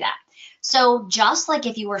ahead and do that. So just like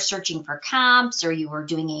if you were searching for comps or you were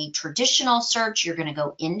doing a traditional search, you're going to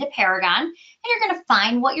go into Paragon and you're going to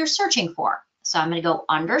find what you're searching for. So I'm going to go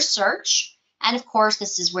under search. And of course,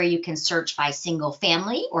 this is where you can search by single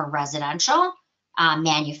family or residential.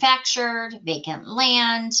 Manufactured, vacant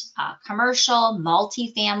land, commercial,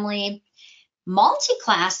 multifamily,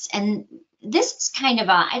 multi-class, and this is kind of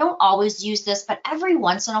I don't always use this, but every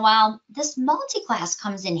once in a while, this multi-class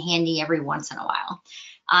comes in handy every once in a while.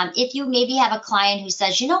 If you maybe have a client who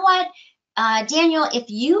says, you know what, Daniel,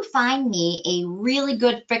 if you find me a really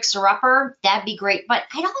good fixer-upper, that'd be great, but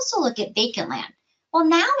I'd also look at vacant land. Well,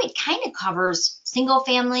 now it kind of covers single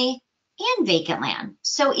family and vacant land.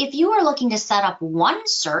 So if you are looking to set up one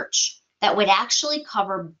search that would actually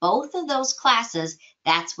cover both of those classes,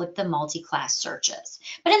 that's what the multi-class search is.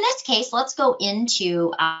 But in this case, let's go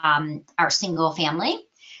into our single family.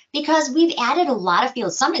 because we've added a lot of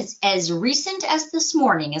fields, some as recent as this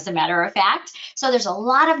morning, as a matter of fact. So there's a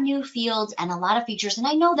lot of new fields and a lot of features. And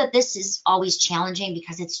I know that this is always challenging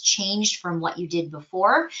because it's changed from what you did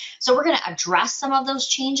before. So we're going to address some of those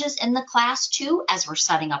changes in the class too as we're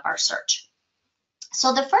setting up our search.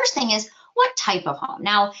 So the first thing is, what type of home?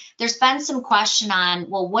 Now, there's been some question on,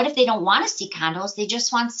 well, what if they don't want to see condos? They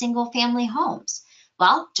just want single family homes.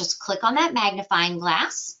 Well, just click on that magnifying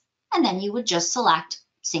glass, and then you would just select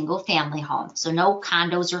single family home. So no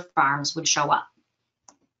condos or farms would show up.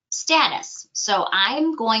 Status. So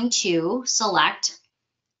I'm going to select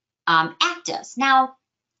actives. Now,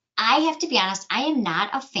 I have to be honest, I am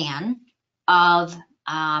not a fan of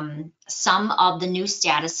some of the new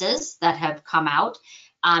statuses that have come out,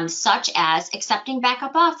 such as accepting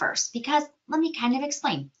backup offers, because let me kind of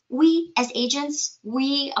explain. We as agents,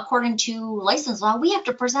 according to license law, we have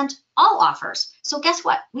to present all offers. So guess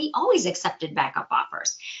what? We always accepted backup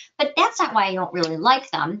offers, but that's not why I don't really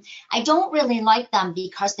like them. I don't really like them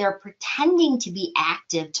because they're pretending to be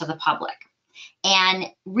active to the public. And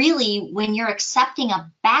really, when you're accepting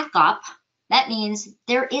a backup, that means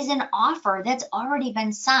there is an offer that's already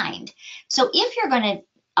been signed. So if you're going to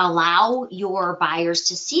allow your buyers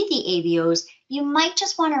to see the ABOs, you might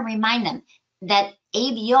just want to remind them that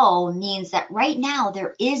ABO means that right now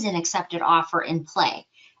there is an accepted offer in play.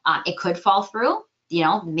 It could fall through. You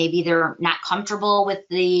know, maybe they're not comfortable with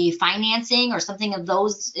the financing or something of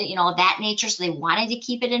those, of that nature, so they wanted to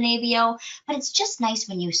keep it in ABO. But it's just nice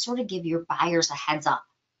when you sort of give your buyers a heads up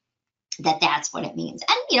that that's what it means.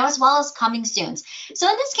 And, as well as coming soon. So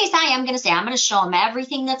in this case, I'm going to show them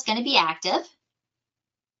everything that's going to be active.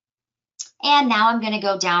 And now I'm going to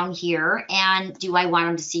go down here, and do I want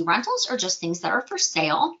them to see rentals or just things that are for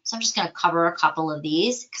sale? So I'm just going to cover a couple of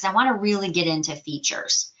these because I want to really get into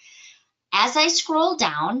features. As I scroll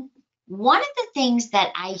down, one of the things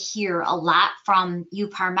that I hear a lot from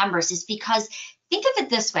UPAR members is because, think of it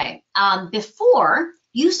this way, before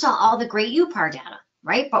you saw all the great UPAR data,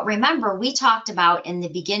 right? But remember, we talked about in the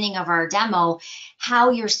beginning of our demo how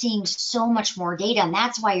you're seeing so much more data, and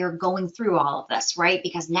that's why you're going through all of this, right?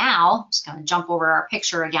 Because now, I'm just going to jump over our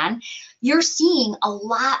picture again, you're seeing a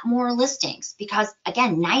lot more listings because,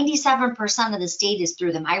 again, 97% of the state is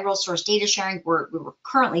through the My Real Source data sharing. We're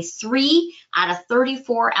currently 3 out of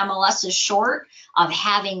 34 MLSs short of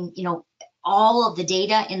having, all of the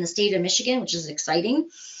data in the state of Michigan, which is exciting.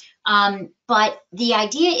 But the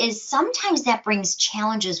idea is sometimes that brings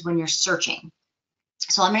challenges when you're searching.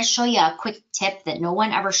 So I'm going to show you a quick tip that no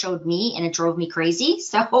one ever showed me, and it drove me crazy.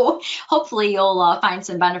 So hopefully you'll find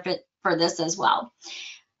some benefit for this as well.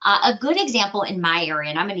 A good example in my area,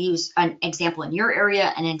 and I'm going to use an example in your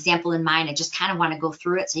area and an example in mine. I just kind of want to go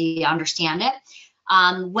through it so you understand it.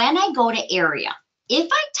 When I go to area, if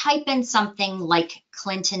I type in something like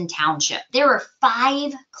Clinton Township, there are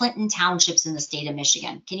 5 Clinton Townships in the state of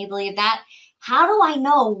Michigan. Can you believe that? How do I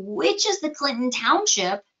know which is the Clinton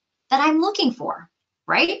Township that I'm looking for,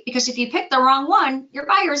 right? Because if you pick the wrong one, your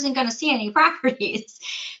buyer isn't going to see any properties.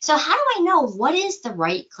 So how do I know what is the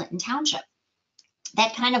right Clinton Township?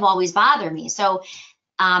 That kind of always bothered me. So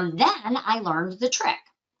then I learned the trick.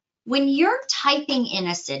 When you're typing in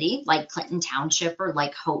a city like Clinton Township or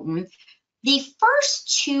like Houghton, the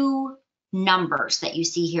first 2 numbers that you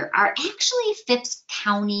see here are actually Phipps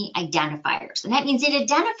County identifiers. And that means it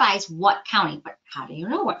identifies what county, but how do you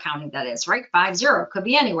know what county that is, right? 50 could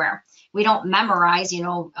be anywhere. We don't memorize,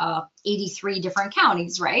 83 different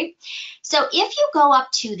counties, right? So if you go up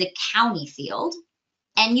to the county field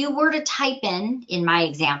and you were to type in my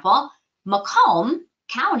example, Macomb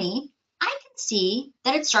County, I can see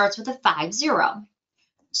that it starts with a 50.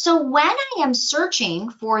 So when I am searching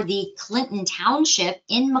for the Clinton Township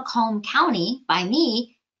in Macomb County by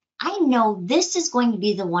me, I know this is going to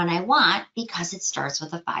be the one I want because it starts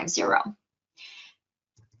with a 50.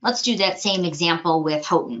 Let's do that same example with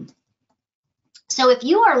Houghton. So if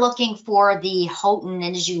you are looking for the Houghton,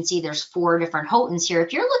 and as you can see, there's 4 different Houghtons here.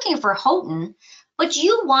 If you're looking for Houghton, but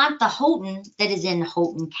you want the Houghton that is in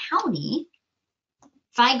Houghton County,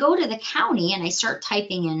 if I go to the county and I start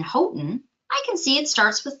typing in Houghton, I can see it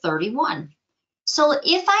starts with 31. So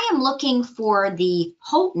if I am looking for the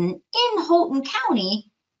Houghton in Houghton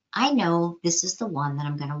County, I know this is the one that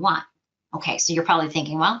I'm going to want. Okay, so you're probably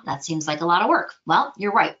thinking, well, that seems like a lot of work. Well,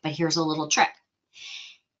 you're right, but here's a little trick.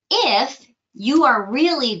 If you are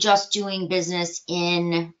really just doing business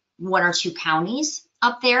in 1 or 2 counties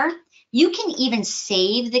up there, you can even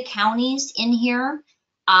save the counties in here.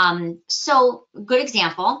 So good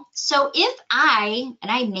example. So if I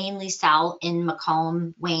mainly sell in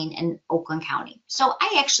Macomb, Wayne, and Oakland County. So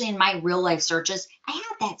I actually, in my real life searches, I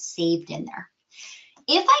have that saved in there.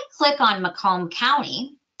 If I click on Macomb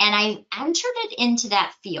County and I entered it into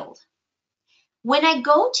that field, when I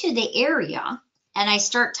go to the area and I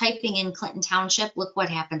start typing in Clinton Township, look what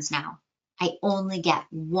happens now. I only get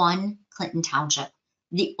one Clinton Township.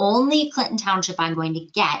 The only Clinton Township I'm going to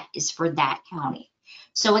get is for that county.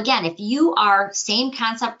 So again, if you are, same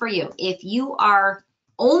concept for you, if you are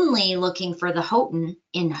only looking for the Houghton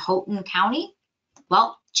in Houghton County,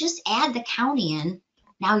 well, just add the county in.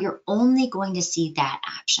 Now you're only going to see that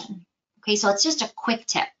option. Okay, so it's just a quick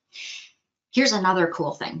tip. Here's another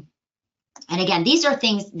cool thing. And again, these are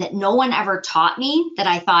things that no one ever taught me that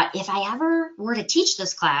I thought if I ever were to teach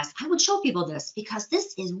this class, I would show people this because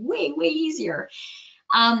this is way, way easier.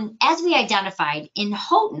 As we identified, in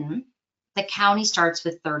Houghton, the county starts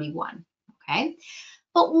with 31, okay?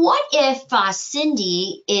 But what if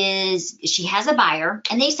Cindy she has a buyer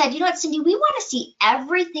and they said, you know what, Cindy, we want to see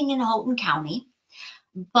everything in Houghton County,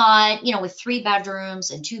 but, you know, with 3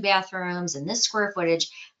 bedrooms and 2 bathrooms and this square footage,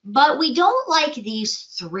 but we don't like these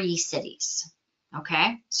 3 cities,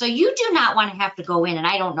 okay? So you do not want to have to go in, and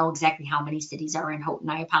I don't know exactly how many cities are in Houghton,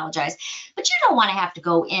 I apologize, but you don't want to have to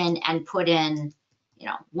go in and put in, you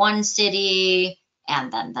know, 1 city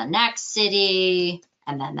and then the next city.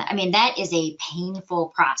 And then, I mean, that is a painful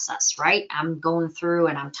process, right? I'm going through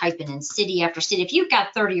and I'm typing in city after city. If you've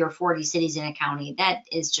got 30 or 40 cities in a county, that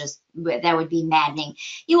would be maddening.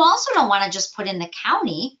 You also don't want to just put in the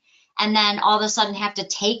county and then all of a sudden have to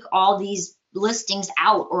take all these listings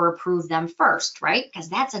out or approve them first, right? Because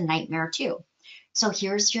that's a nightmare too. So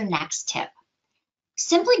here's your next tip.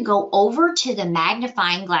 Simply go over to the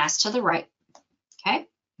magnifying glass to the right, okay?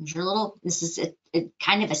 This is a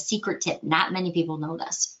kind of a secret tip. Not many people know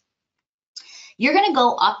this. You're going to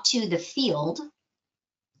go up to the field.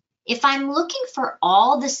 If I'm looking for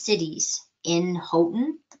all the cities in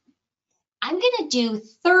Houghton, I'm going to do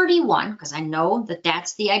 31 because I know that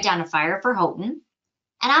that's the identifier for Houghton.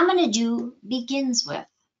 And I'm going to do begins with.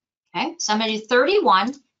 Okay, so I'm going to do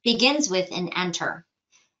 31 begins with and enter.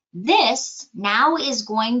 This now is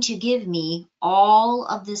going to give me all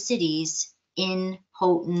of the cities in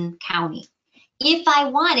Houghton County. If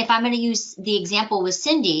I'm going to use the example with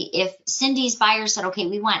Cindy, if Cindy's buyer said, okay,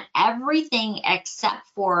 we want everything except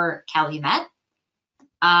for Calumet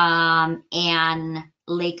and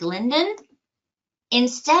Lake Linden,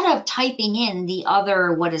 instead of typing in the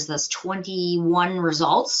other, 21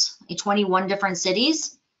 results, 21 different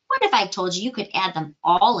cities, what if I told you could add them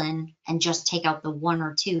all in and just take out the 1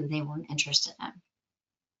 or 2 they weren't interested in?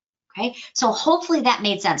 Okay, so hopefully that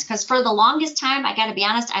made sense because for the longest time, I got to be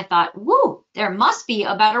honest, I thought, woo, there must be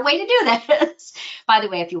a better way to do this. By the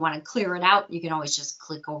way, if you want to clear it out, you can always just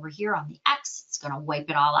click over here on the X. It's going to wipe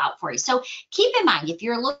it all out for you. So keep in mind, if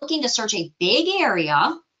you're looking to search a big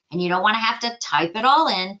area and you don't want to have to type it all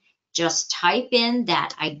in, just type in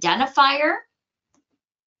that identifier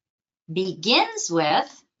begins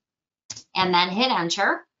with and then hit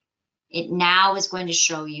enter. It now is going to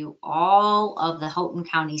show you all of the Houghton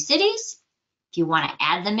County cities. If you want to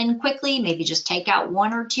add them in quickly, maybe just take out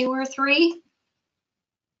 1 or 2 or 3.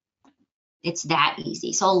 It's that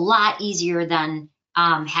easy. So a lot easier than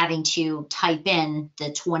having to type in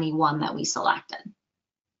the 21 that we selected.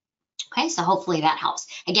 Okay, so hopefully that helps.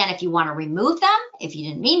 Again, if you want to remove them, if you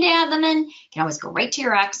didn't mean to add them in, you can always go right to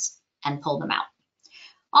your X and pull them out.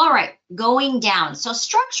 All right, going down. So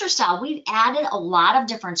structure style, we've added a lot of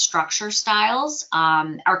different structure styles,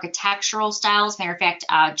 architectural styles. Matter of fact,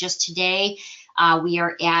 just today, we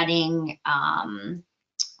are adding,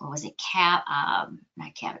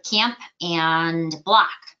 camp and block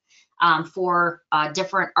for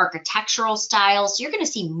different architectural styles. So you're going to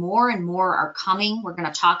see more and more are coming. We're going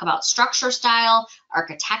to talk about structure style,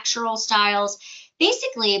 architectural styles.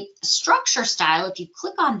 Basically, structure style, if you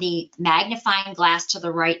click on the magnifying glass to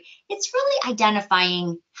the right, it's really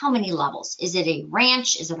identifying how many levels. Is it a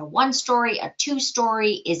ranch? Is it a 1-story, a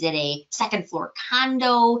 2-story? Is it a 2nd floor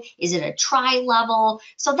condo? Is it a tri-level?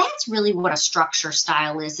 So that's really what a structure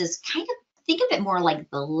style is kind of, think of it more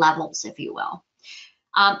like the levels, if you will.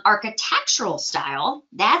 Architectural style,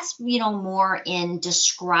 that's, more in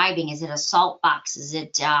describing, is it a salt box? Is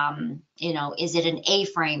it, is it an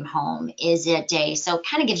A-frame home? Is it so it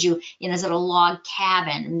kind of gives you, is it a log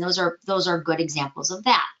cabin? And those are good examples of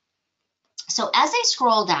that. So as I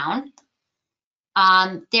scroll down,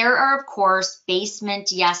 there are, of course,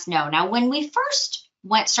 basement, yes, no. Now, when we first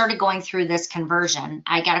started going through this conversion,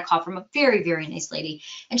 I got a call from a very, very nice lady.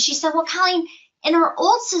 And she said, well, Colleen, in our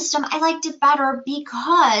old system, I liked it better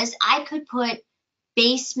because I could put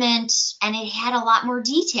basement and it had a lot more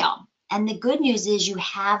detail. And the good news is you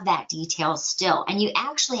have that detail still, and you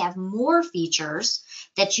actually have more features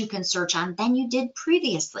that you can search on than you did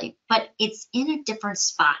previously, but it's in a different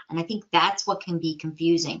spot. And I think that's what can be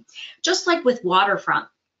confusing. Just like with waterfront.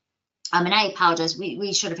 And I apologize,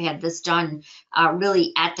 we should have had this done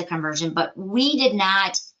really at the conversion, but we did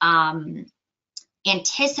not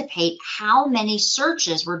anticipate how many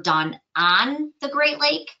searches were done on the Great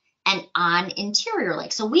Lake and on interior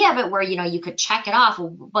lake. So we have it where, you could check it off,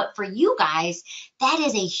 but for you guys, that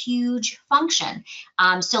is a huge function.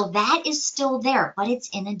 So that is still there, but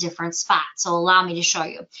it's in a different spot. So allow me to show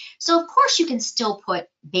you. So of course you can still put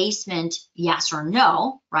basement, yes or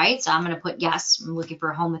no, right? So I'm going to put yes, I'm looking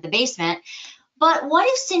for a home with a basement. But what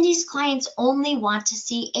if Cindy's clients only want to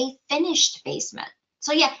see a finished basement?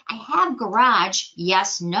 So yeah, I have garage,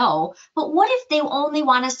 yes, no, but what if they only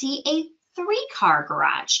want to see a 3-car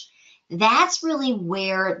garage? That's really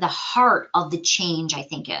where the heart of the change, I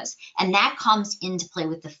think, is. And that comes into play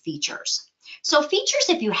with the features. So features,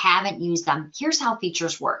 if you haven't used them, here's how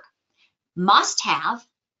features work. Must have,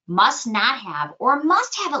 must not have, or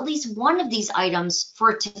must have at least one of these items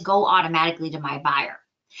for it to go automatically to my buyer.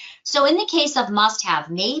 So in the case of must have,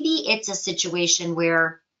 maybe it's a situation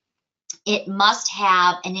where it must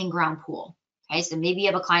have an in-ground pool. Okay, so maybe you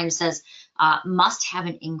have a client who says, must have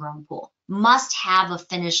an in-ground pool, must have a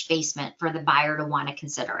finished basement for the buyer to want to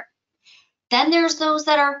consider it. Then there's those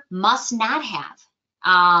that are must not have.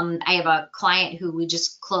 I have a client who we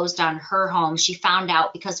just closed on her home. She found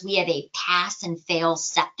out because we have a pass and fail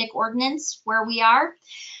septic ordinance where we are.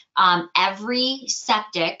 Every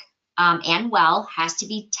septic and well has to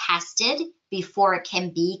be tested before it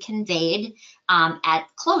can be conveyed at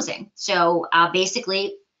closing. So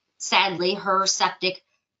basically, sadly, her septic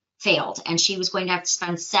failed, and she was going to have to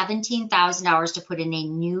spend $17,000 to put in a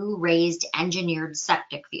new raised engineered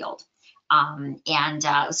septic field. It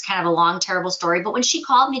was kind of a long, terrible story. But when she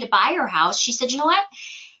called me to buy her house, she said, you know what?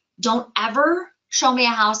 Don't ever show me a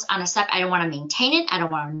house on a septic. I don't want to maintain it. I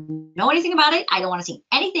don't want to know anything about it. I don't want to see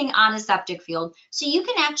anything on a septic field. So you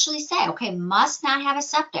can actually say, okay, must not have a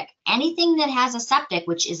septic. Anything that has a septic,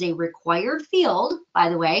 which is a required field, by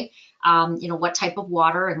the way, what type of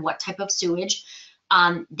water and what type of sewage,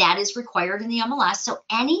 that is required in the MLS. So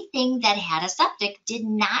anything that had a septic did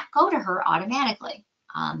not go to her automatically.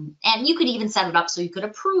 And you could even set it up so you could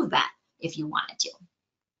approve that if you wanted to.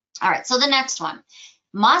 All right, so the next one.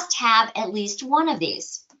 Must have at least one of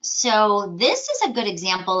these. So this is a good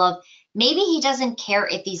example of maybe he doesn't care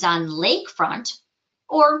if he's on lakefront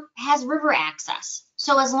or has river access.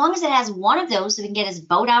 So as long as it has one of those so he can get his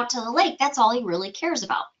boat out to the lake, that's all he really cares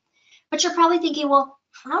about. But you're probably thinking, well,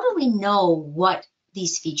 how do we know what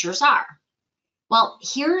these features are? Well,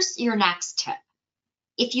 here's your next tip.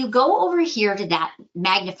 If you go over here to that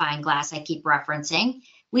magnifying glass I keep referencing,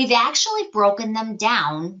 we've actually broken them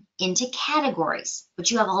down into categories,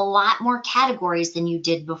 but you have a lot more categories than you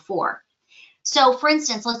did before. So for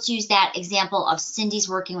instance, let's use that example of Cindy's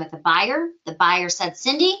working with a buyer. The buyer said,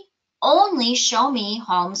 Cindy, only show me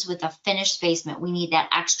homes with a finished basement. We need that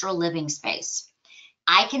extra living space.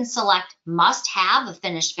 I can select must have a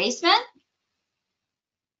finished basement.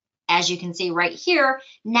 As you can see right here,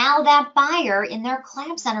 now that buyer in their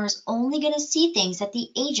collab center is only going to see things that the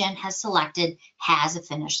agent has selected has a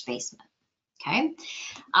finished basement. Okay,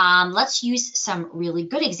 let's use some really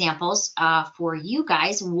good examples for you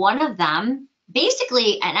guys. One of them,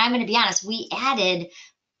 basically, and I'm going to be honest, we added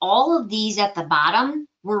all of these at the bottom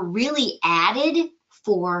were really added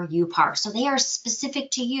for UPAR. So they are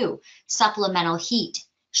specific to you. Supplemental heat,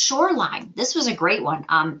 shoreline. This was a great one.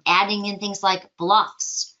 Adding in things like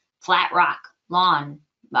bluffs, flat rock, lawn,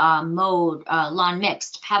 mowed, lawn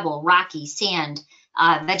mixed, pebble, rocky, sand,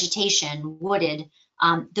 vegetation, wooded.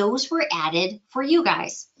 Those were added for you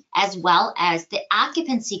guys, as well as the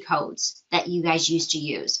occupancy codes that you guys used to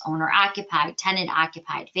use. Owner occupied, tenant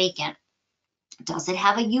occupied, vacant. Does it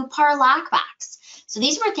have a UPAR lockbox? So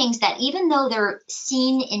these were things that even though they're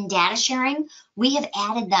seen in data sharing, we have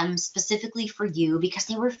added them specifically for you because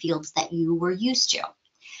they were fields that you were used to.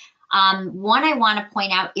 One I want to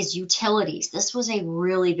point out is utilities. This was a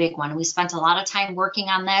really big one. We spent a lot of time working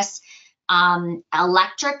on this.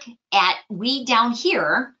 Electric we down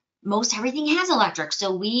here, most everything has electric.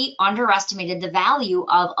 So we underestimated the value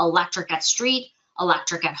of electric at street,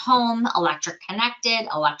 electric at home, electric connected,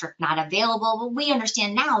 electric not available. But we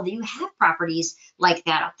understand now that you have properties like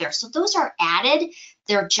that up there. So those are added.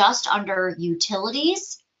 They're just under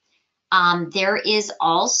utilities. There is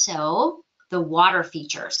also the water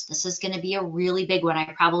features. This is going to be a really big one.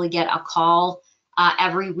 I probably get a call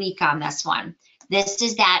every week on this one. This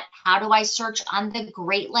is that, how do I search on the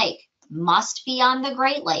Great Lake? Must be on the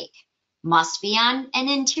Great Lake. must be on an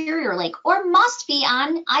interior lake, or must be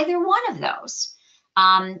on either one of those.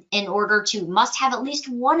 In order to must have at least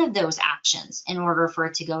one of those options in order for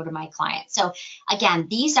it to go to my client. So again,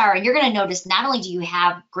 these are, you're going to notice not only do you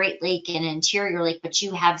have Great Lake and interior lake, but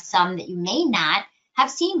you have some that you may not have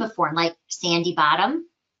seen before, like sandy bottom,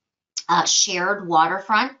 shared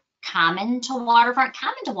waterfront, common to waterfront.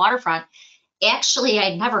 Common to waterfront, actually,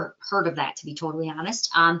 I'd never heard of that, to be totally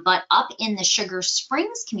honest. But up in the Sugar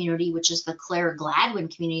Springs community, which is the Claire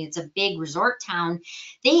Gladwin community, it's a big resort town,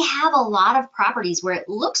 they have a lot of properties where it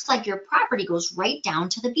looks like your property goes right down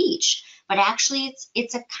to the beach, but actually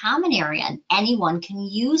it's a common area and anyone can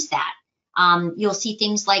use that. You'll see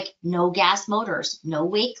things like no gas motors, no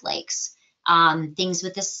wake lakes, things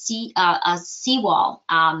with a seawall,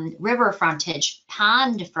 river frontage,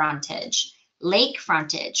 pond frontage, lake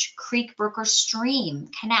frontage, creek, brook, or stream,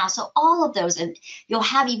 canal. So all of those, and you'll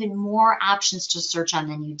have even more options to search on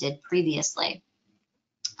than you did previously.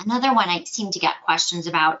 Another one I seem to get questions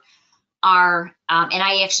about are, and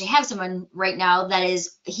I actually have someone right now that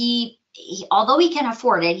is, although he can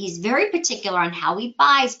afford it, he's very particular on how he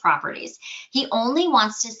buys properties. He only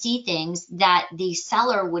wants to see things that the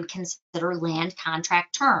seller would consider land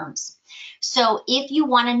contract terms. So if you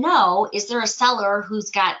want to know, is there a seller who's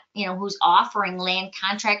got, who's offering land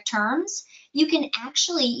contract terms, you can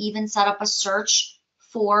actually even set up a search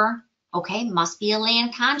for, okay, must be a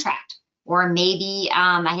land contract. Or maybe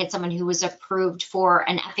I had someone who was approved for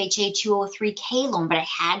an FHA 203K loan, but it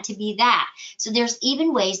had to be that. So there's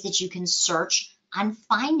even ways that you can search on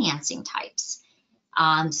financing types.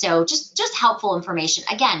 So just helpful information.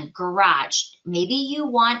 Again, garage. Maybe you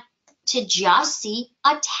want to just see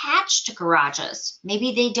attached garages.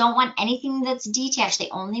 Maybe they don't want anything that's detached. They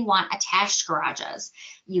only want attached garages.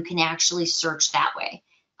 You can actually search that way.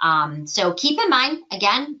 So keep in mind,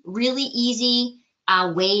 again, really easy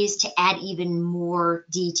ways to add even more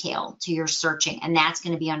detail to your searching, and that's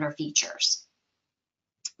going to be under features.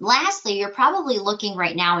 Lastly, you're probably looking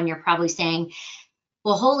right now and you're probably saying,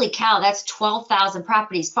 well, holy cow, that's 12,000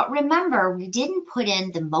 properties. But remember, we didn't put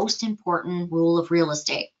in the most important rule of real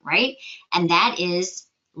estate, right? And that is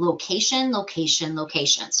location, location,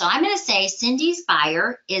 location. So I'm going to say Cindy's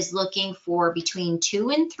buyer is looking for between 2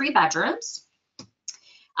 and 3 bedrooms.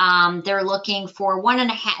 They're looking for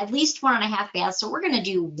at least 1.5 baths. So we're going to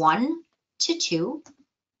do 1 to 2.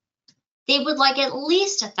 They would like at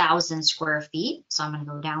least 1,000 square feet. So I'm going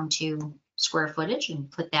to go down to square footage and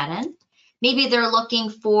put that in. Maybe they're looking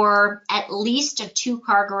for at least a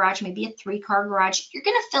 2-car garage, maybe a 3-car garage. You're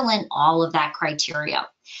going to fill in all of that criteria.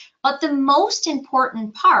 But the most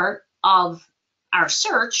important part of our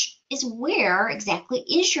search is where exactly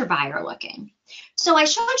is your buyer looking. So I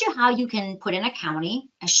showed you how you can put in a county.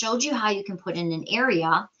 I showed you how you can put in an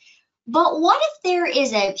area. But what if there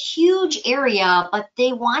is a huge area, but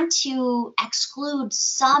they want to exclude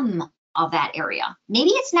some of that area? Maybe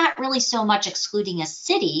it's not really so much excluding a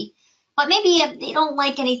city, but maybe they don't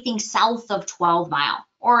like anything south of 12 Mile,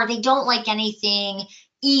 or they don't like anything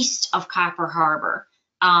east of Copper Harbor.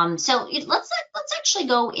 So let's actually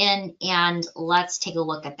go in and let's take a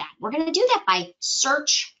look at that. We're going to do that by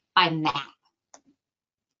search by map.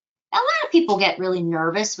 Now, a lot of people get really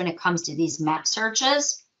nervous when it comes to these map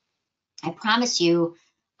searches. I promise you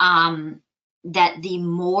that the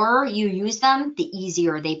more you use them, the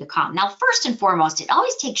easier they become. Now, first and foremost, it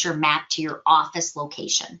always takes your map to your office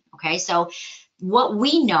location, okay? So what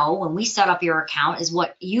we know when we set up your account is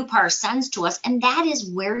what UPAR sends to us, and that is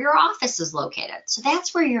where your office is located. So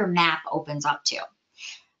that's where your map opens up to.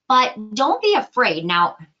 But don't be afraid.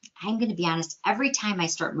 Now, I'm going to be honest, every time I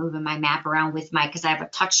start moving my map around with because I have a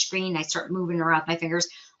touch screen, I start moving around my fingers,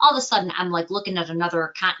 all of a sudden I'm like looking at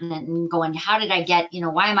another continent and going, how did I get,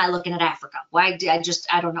 why am I looking at Africa? Why did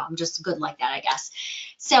I don't know, I'm just good like that, I guess.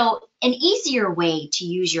 So an easier way to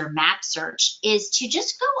use your map search is to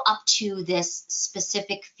just go up to this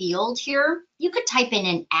specific field here. You could type in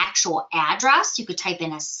an actual address, you could type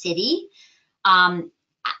in a city.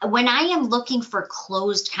 When I am looking for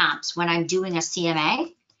closed comps, when I'm doing a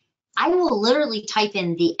CMA, I will literally type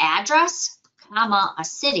in the address, comma, a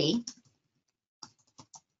city,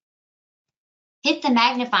 hit the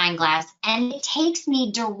magnifying glass, and it takes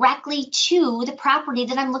me directly to the property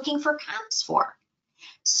that I'm looking for comps for.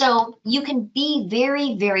 So you can be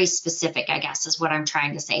very, very specific, I guess, is what I'm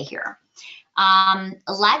trying to say here.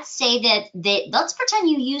 Let's say that let's pretend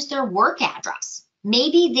you use their work address.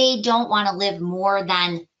 Maybe they don't want to live more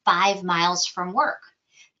than 5 miles from work.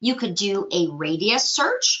 You could do a radius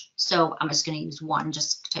search. So I'm just going to use 1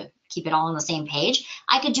 just to keep it all on the same page.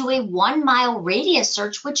 I could do a 1 mile radius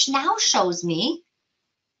search, which now shows me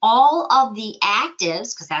all of the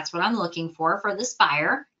actives, because that's what I'm looking for this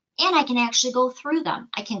buyer, and I can actually go through them.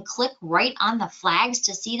 I can click right on the flags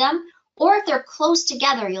to see them, or if they're close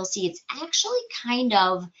together, you'll see it's actually kind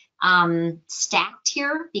of stacked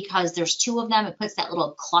here because there's two of them. It puts that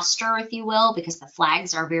little cluster, if you will, because the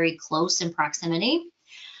flags are very close in proximity.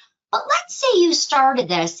 But let's say you started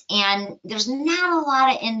this and there's not a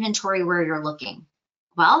lot of inventory where you're looking.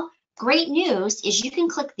 Well, great news is you can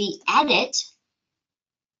click the edit.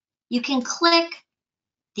 You can click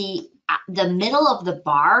the middle of the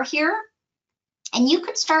bar here, and you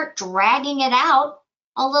could start dragging it out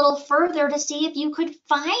a little further to see if you could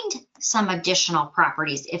find some additional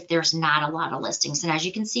properties if there's not a lot of listings. And as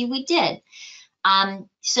you can see, we did.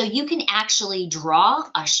 So you can actually draw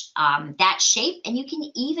that shape, and you can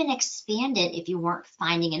even expand it if you weren't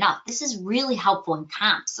finding enough. This is really helpful in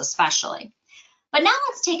comps especially. But now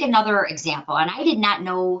let's take another example. And I did not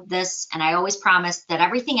know this, and I always promised that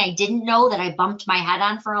everything I didn't know that I bumped my head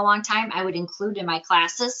on for a long time, I would include in my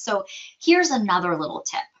classes. So here's another little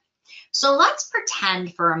tip. So let's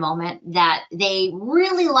pretend for a moment that they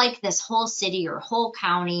really like this whole city or whole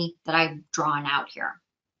county that I've drawn out here.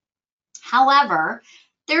 However,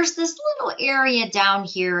 there's this little area down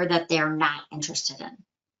here that they're not interested in.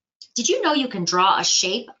 Did you know you can draw a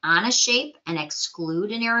shape on a shape and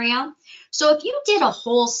exclude an area? So if you did a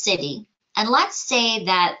whole city, and let's say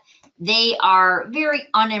that they are very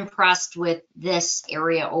unimpressed with this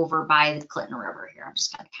area over by the Clinton River here. I'm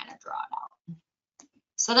just going to kind of draw it out.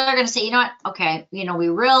 So they're going to say, you know what, okay, you know, we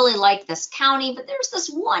really like this county, but there's this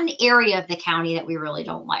one area of the county that we really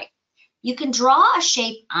don't like. You can draw a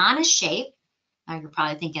shape on a shape. Now you're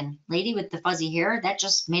probably thinking, lady with the fuzzy hair, that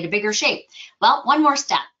just made a bigger shape. Well, one more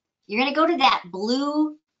step. You're going to go to that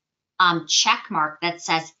blue check mark that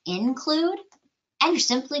says include, and you're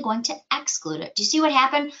simply going to exclude it. Do you see what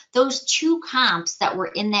happened? Those two comps that were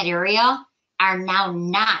in that area are now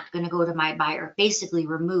not going to go to my buyer. Basically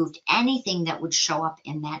removed anything that would show up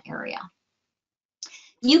in that area.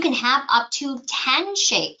 You can have up to 10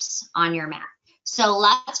 shapes on your map. So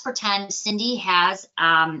let's pretend Cindy has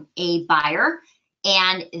a buyer,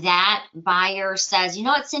 and that buyer says, you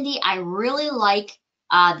know what, Cindy, I really like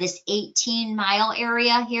this 18-mile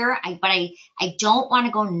area here, but I don't want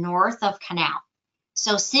to go north of Canal.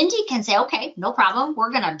 So Cindy can say, okay, no problem.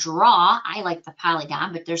 We're going to draw. I like the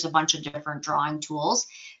polygon, but there's a bunch of different drawing tools.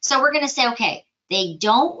 So we're going to say, okay, they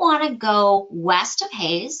don't want to go west of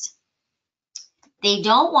Hayes. They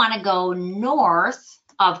don't want to go north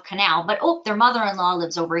of Canal, but oh, their mother-in-law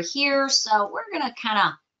lives over here. So we're going to kind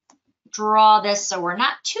of draw this so we're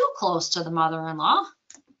not too close to the mother-in-law.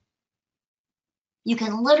 You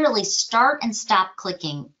can literally start and stop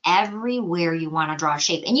clicking everywhere you want to draw a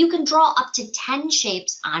shape, and you can draw up to 10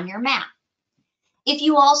 shapes on your map. If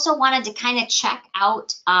you also wanted to kind of check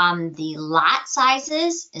out the lot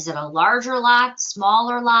sizes, is it a larger lot,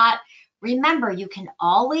 smaller lot? Remember, you can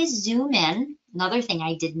always zoom in. Another thing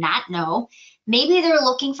I did not know, maybe they're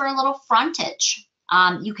looking for a little frontage.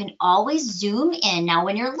 You can always zoom in. Now,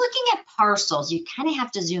 when you're looking at parcels, you kind of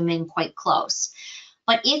have to zoom in quite close.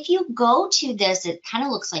 But if you go to this, it kind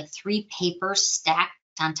of looks like 3 papers stacked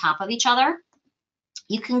on top of each other.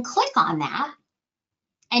 You can click on that,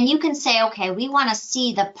 and you can say, okay, we want to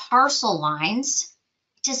see the parcel lines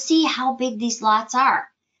to see how big these lots are.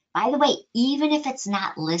 By the way, even if it's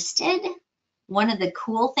not listed, one of the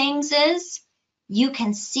cool things is you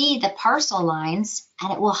can see the parcel lines,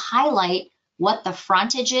 and it will highlight what the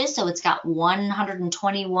frontage is. So it's got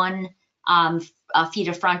 121 feet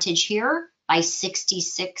of frontage here by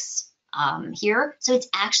 66 here. So it's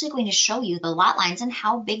actually going to show you the lot lines and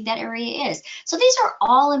how big that area is. So these are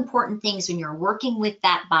all important things when you're working with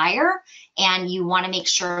that buyer, and you want to make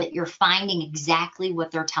sure that you're finding exactly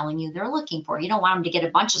what they're telling you they're looking for. You don't want them to get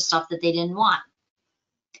a bunch of stuff that they didn't want.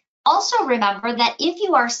 Also remember that if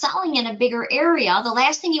you are selling in a bigger area, the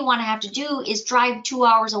last thing you want to have to do is drive 2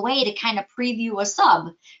 hours away to kind of preview a sub.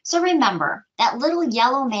 So remember, that little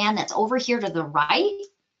yellow man that's over here to the right,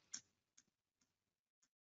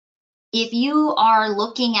 if you are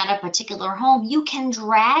looking at a particular home, you can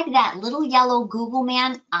drag that little yellow Google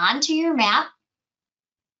man onto your map.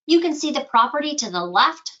 You can see the property to the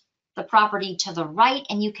left, the property to the right,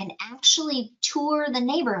 and you can actually tour the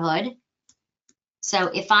neighborhood. So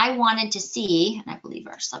if I wanted to see, and I believe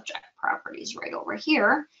our subject property is right over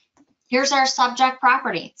here, here's our subject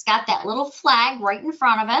property. It's got that little flag right in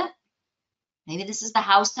front of it. Maybe this is the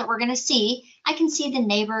house that we're going to see. I can see the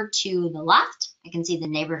neighbor to the left, I can see the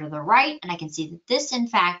neighbor to the right, and I can see that this, in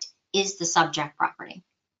fact, is the subject property.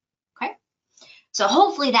 Okay, so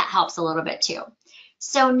hopefully that helps a little bit too.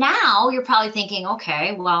 So now you're probably thinking,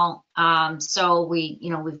 okay, well, so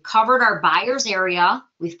we've covered our buyer's area,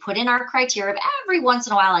 we've put in our criteria. Every once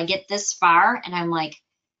in a while I get this far and I'm like,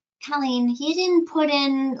 Colleen, you didn't put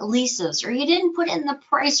in leases or you didn't put in the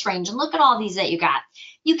price range, and look at all these that you got.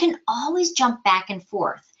 You can always jump back and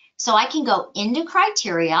forth. So I can go into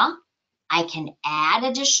criteria, I can add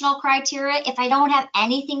additional criteria. If I don't have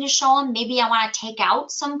anything to show them, maybe I want to take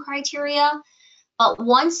out some criteria. But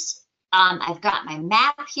once I've got my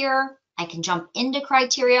map here, I can jump into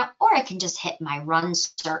criteria, or I can just hit my run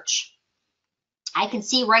search. I can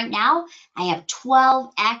see right now I have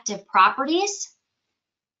 12 active properties.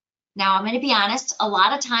 Now, I'm going to be honest, a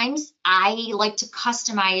lot of times I like to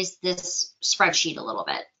customize this spreadsheet a little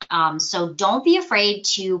bit. So don't be afraid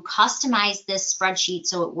to customize this spreadsheet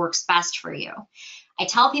so it works best for you. I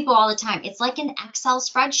tell people all the time, it's like an Excel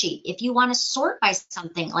spreadsheet. If you want to sort by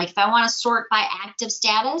something, like if I want to sort by active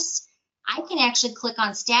status, I can actually click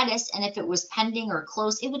on status, and if it was pending or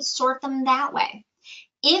closed, it would sort them that way.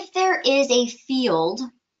 If there is a field,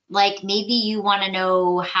 like maybe you want to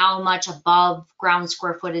know how much above ground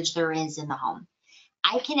square footage there is in the home,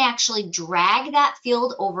 I can actually drag that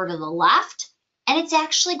field over to the left, and it's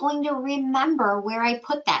actually going to remember where I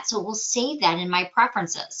put that. So it will save that in my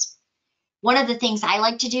preferences. One of the things I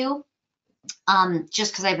like to do,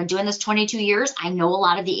 just because I've been doing this 22 years, I know a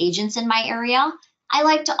lot of the agents in my area. I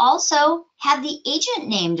like to also have the agent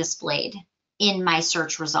name displayed in my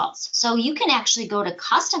search results. So you can actually go to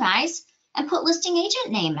customize and put listing agent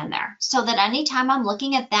name in there, so that anytime I'm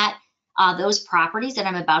looking at that, those properties that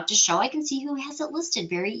I'm about to show, I can see who has it listed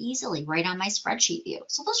very easily right on my spreadsheet view.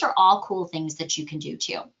 So those are all cool things that you can do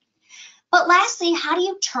too. But lastly, how do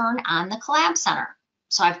you turn on the Collab Center?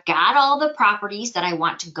 So I've got all the properties that I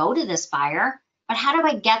want to go to this buyer, but how do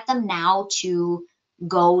I get them now to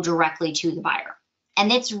go directly to the buyer?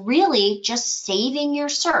 And it's really just saving your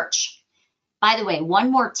search. By the way, one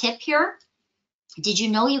more tip here. Did you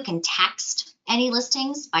know you can text any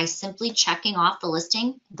listings by simply checking off the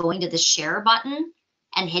listing, going to the share button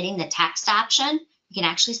and hitting the text option? You can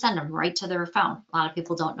actually send them right to their phone. A lot of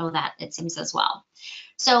people don't know that, it seems, as well.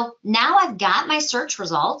 So now I've got my search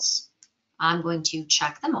results. I'm going to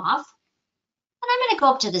check them off, and I'm going to go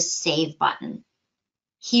up to the save button.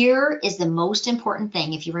 Here is the most important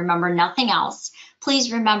thing. If you remember nothing else,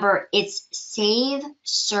 please remember it's save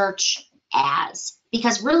search as,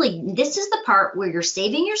 because really this is the part where you're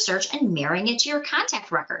saving your search and marrying it to your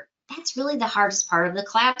contact record. That's really the hardest part of the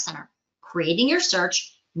Collab Center, creating your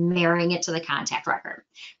search, marrying it to the contact record.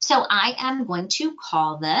 So I am going to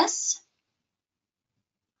call this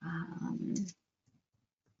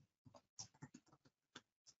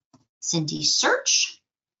Cindy search.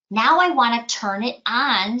 Now I want to turn it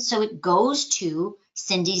on so it goes to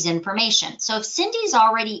Cindy's information. So if Cindy's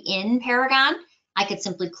already in Paragon, I could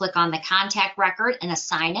simply click on the contact record and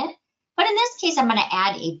assign it. But in this case, I'm going to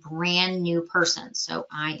add a brand new person. So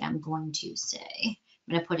I am going to say,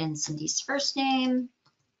 I'm going to put in Cindy's first name,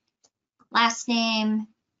 last name,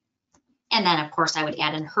 and then of course I would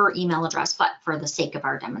add in her email address, but for the sake of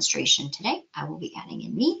our demonstration today, I will be adding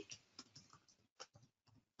in me.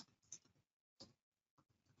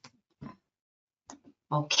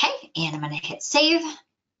 Okay, and I'm going to hit save.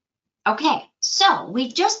 Okay, so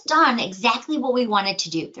we've just done exactly what we wanted to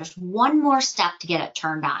do. There's one more step to get it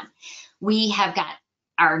turned on. We have got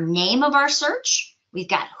our name of our search. We've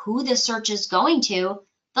got who the search is going to.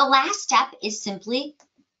 The last step is simply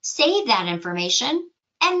save that information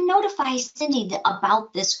and notify Cindy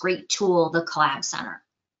about this great tool, the Collab Center.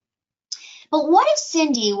 But what if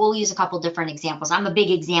Cindy, we'll use a couple different examples. I'm a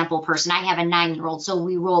big example person. I have a 9-year-old, so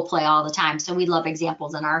we role play all the time. So we love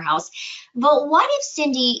examples in our house. But what if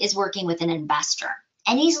Cindy is working with an investor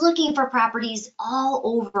and he's looking for properties all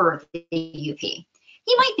over the UP?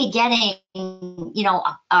 He might be getting,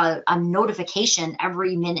 a notification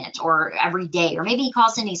every minute or every day, or maybe he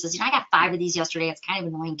calls in and he says, I got 5 of these yesterday. It's kind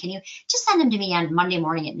of annoying. Can you just send them to me on Monday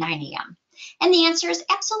morning at 9 a.m.? And the answer is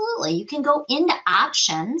absolutely. You can go into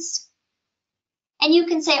options and you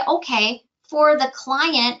can say, okay, for the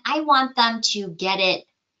client, I want them to get it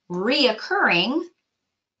reoccurring,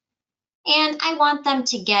 and I want them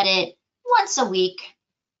to get it once a week,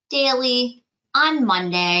 daily, on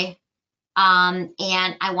Monday, and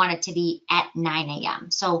I want it to be at 9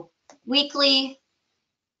 a.m. So weekly,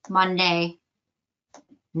 Monday,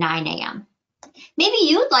 9 a.m. Maybe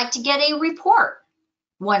you'd like to get a report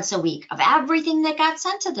once a week of everything that got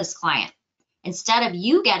sent to this client. Instead of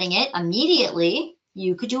you getting it immediately,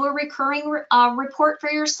 you could do a recurring report for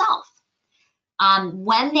yourself.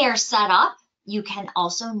 When they're set up, you can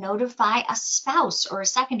also notify a spouse or a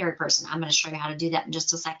secondary person. I'm going to show you how to do that in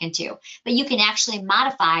just a second too. But you can actually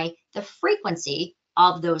modify the frequency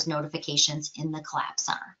of those notifications in the Collab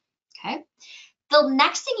Center. Okay. The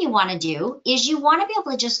next thing you want to do is you want to be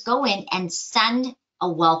able to just go in and send a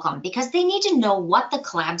welcome, because they need to know what the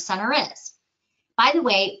Collab Center is. By the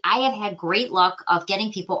way, I have had great luck of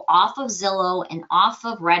getting people off of Zillow and off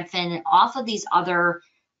of Redfin and off of these other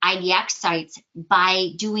IDX sites by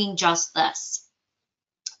doing just this.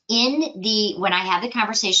 When I have the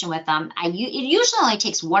conversation with them, it usually only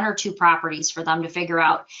takes 1 or 2 properties for them to figure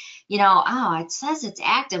out, oh, it says it's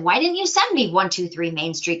active. Why didn't you send me 123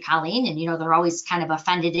 Main Street, Colleen? And, they're always kind of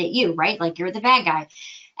offended at you, right? Like you're the bad guy.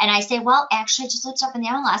 And I say, well, actually, I just looked up in the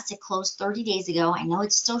MLS. It closed 30 days ago. I know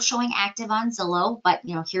it's still showing active on Zillow, but,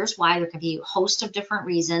 here's why. There could be a host of different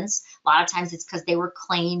reasons. A lot of times it's because they were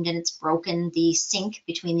claimed and it's broken the sync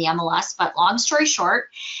between the MLS. But long story short,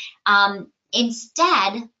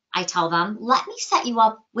 instead, I tell them, let me set you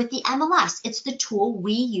up with the MLS. It's the tool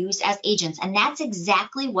we use as agents. And that's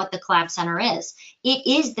exactly what the Collab Center is. It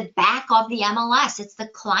is the back of the MLS. It's the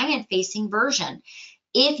client-facing version.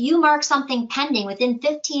 If you mark something pending, within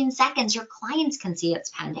 15 seconds, your clients can see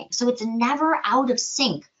it's pending. So it's never out of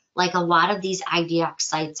sync like a lot of these IDX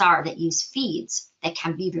sites are that use feeds that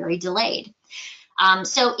can be very delayed.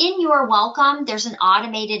 So in your welcome, there's an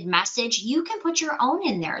automated message. You can put your own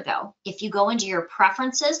in there though. If you go into your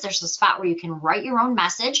preferences, there's a spot where you can write your own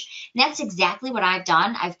message. And that's exactly what I've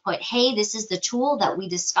done. I've put, hey, this is the tool that we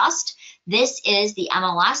discussed. This is the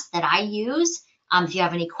MLS that I use. If you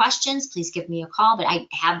have any questions, please give me a call, but I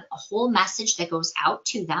have a whole message that goes out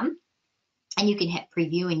to them, and you can hit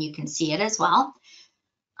preview and you can see it as well.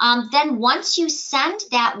 Then once you send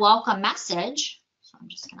that welcome message, so I'm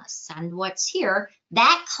just going to send what's here,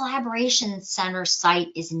 that Collaboration Center site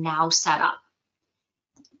is now set up.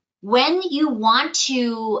 When you want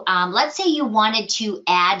to, let's say you wanted to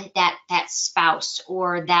add that spouse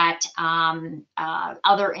or that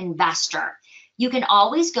other investor, you can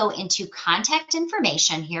always go into contact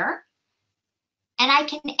information here, and I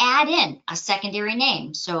can add in a secondary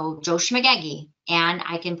name. So Joe Schmagegi, and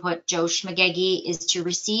I can put Joe Schmagegi is to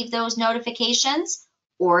receive those notifications,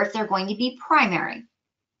 or if they're going to be primary.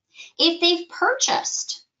 If they've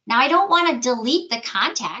purchased, now I don't want to delete the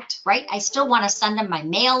contact, right? I still want to send them my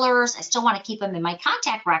mailers. I still want to keep them in my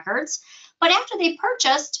contact records, but after they've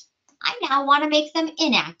purchased, I now want to make them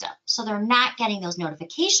inactive. So they're not getting those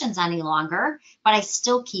notifications any longer, but I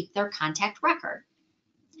still keep their contact record.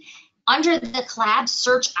 Under the Collab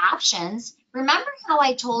search options, remember how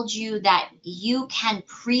I told you that you can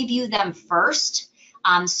preview them first?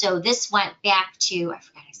 So this went back to, I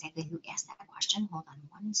forgot exactly who asked that question. Hold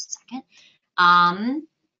on 1 second.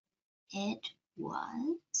 It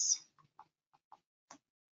was,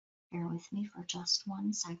 bear with me for just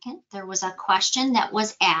 1 second. There was a question that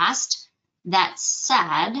was asked that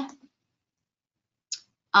said,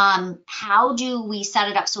 how do we set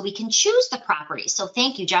it up so we can choose the property? So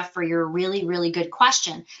thank you, Jeff, for your really, really good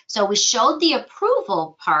question. So we showed the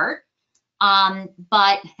approval part,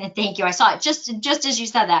 but thank you, I saw it just as you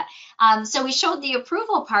said that. So we showed the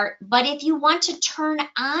approval part, but if you want to turn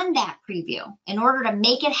on that preview, in order to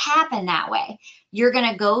make it happen that way, you're going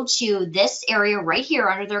to go to this area right here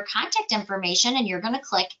under their contact information, and you're going to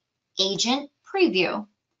click Agent Preview.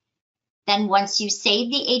 Then once you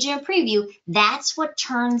save the agent preview, that's what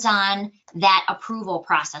turns on that approval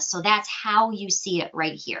process. So that's how you see it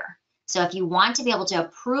right here. So if you want to be able to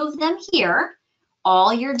approve them here,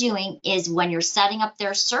 all you're doing is when you're setting up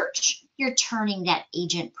their search, you're turning that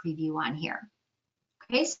agent preview on here.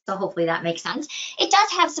 Okay, so hopefully that makes sense. It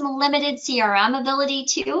does have some limited CRM ability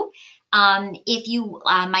too. If you,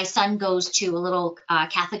 my son goes to a little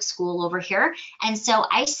Catholic school over here, and so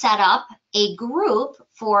I set up a group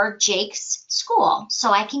for Jake's school,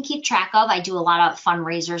 so I can keep track of. I do a lot of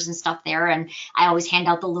fundraisers and stuff there, and I always hand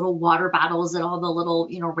out the little water bottles at all the little,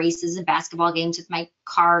 races and basketball games with my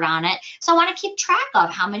card on it. So I want to keep track of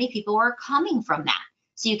how many people are coming from that.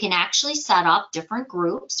 So you can actually set up different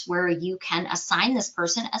groups where you can assign this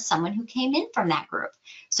person as someone who came in from that group.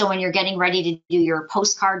 So when you're getting ready to do your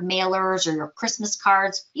postcard mailers or your Christmas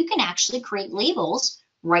cards, you can actually create labels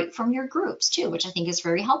right from your groups too, which I think is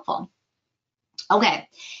very helpful. Okay,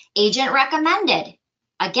 agent recommended.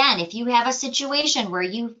 Again, if you have a situation where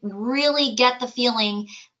you really get the feeling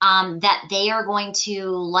that they are going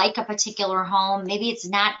to like a particular home, maybe it's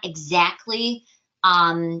not exactly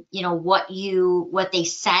what they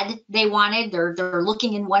said they wanted. They're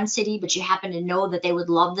looking in one city, but you happen to know that they would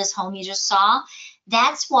love this home you just saw.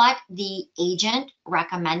 That's what the agent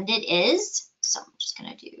recommended is. So I'm just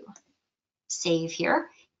going to do save here.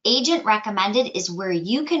 Agent recommended is where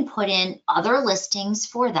you can put in other listings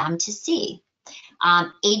for them to see.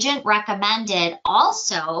 Agent recommended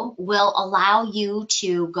also will allow you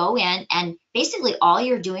to go in, and basically all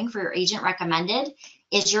you're doing for your agent recommended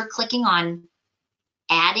is you're clicking on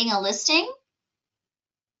adding a listing.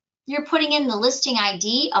 You're putting in the listing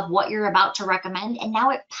ID of what you're about to recommend, and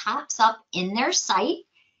now it pops up in their site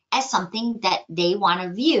as something that they want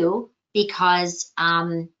to view, because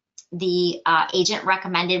the agent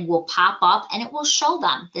recommended will pop up and it will show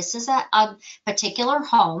them this is a particular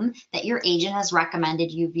home that your agent has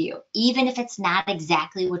recommended you view, even if it's not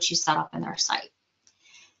exactly what you set up in their site.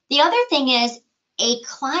 The other thing is, a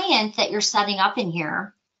client that you're setting up in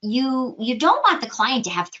here, you don't want the client to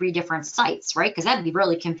have 3 different sites, right? Because that'd be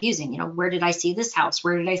really confusing. You know, where did I see this house?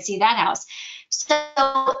 Where did I see that house? So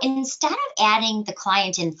instead of adding the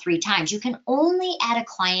client in 3 times, you can only add a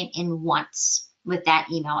client in once with that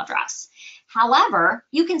email address. However,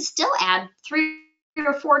 you can still add 3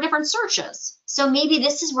 or 4 different searches. So maybe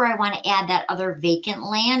this is where I want to add that other vacant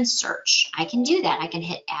land search. I can do that. I can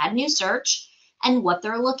hit add new search and what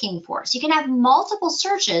they're looking for. So you can have multiple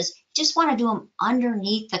searches. You just want to do them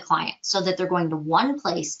underneath the client so that they're going to one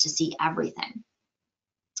place to see everything.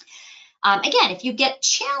 Again, if you get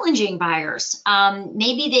challenging buyers,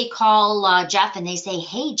 maybe they call Jeff and they say,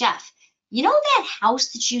 hey, Jeff, you know that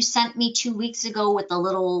house that you sent me 2 weeks ago with the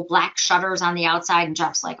little black shutters on the outside? And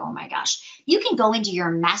Jeff's like, oh my gosh. You can go into your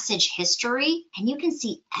message history and you can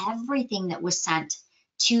see everything that was sent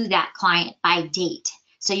to that client by date.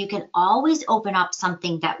 So you can always open up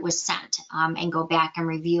something that was sent and go back and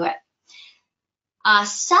review it.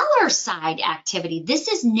 Seller side activity, this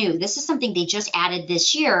is new. This is something they just added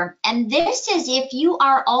this year. And this is if you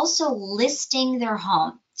are also listing their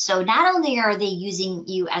home. So not only are they using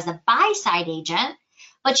you as a buy-side agent,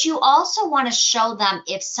 but you also want to show them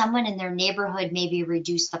if someone in their neighborhood maybe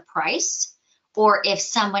reduced the price, or if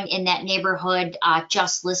someone in that neighborhood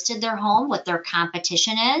just listed their home, what their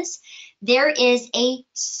competition is. There is a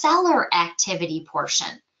seller activity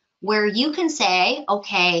portion where you can say,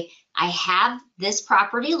 okay, I have this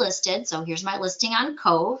property listed. So here's my listing on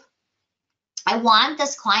Cove. I want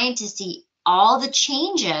this client to see all the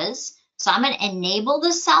changes. So I'm going to enable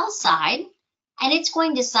the sell side, and it's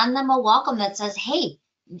going to send them a welcome that says, hey,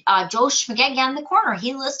 Joe Schmagegi on the corner,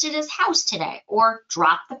 he listed his house today, or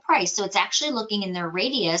drop the price. So it's actually looking in their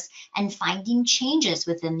radius and finding changes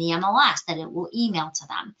within the MLS that it will email to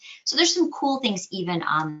them. So there's some cool things even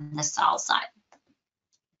on the sell side.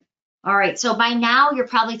 All right, so by now you're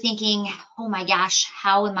probably thinking, oh my gosh,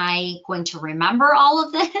 how am I going to remember all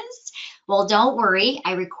of this? Well, don't worry.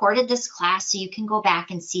 I recorded this class so you can go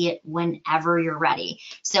back and see it whenever you're ready.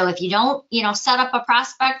 So if you don't, set up a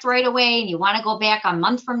prospect right away and you want to go back a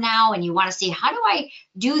month from now and you want to see, how do I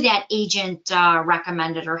do that agent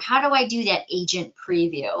recommended, or how do I do that agent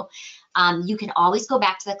preview? You can always go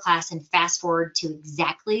back to the class and fast forward to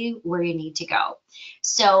exactly where you need to go.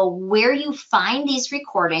 So where you find these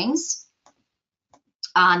recordings,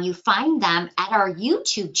 you find them at our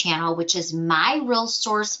YouTube channel, which is My Real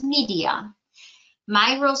Source Media.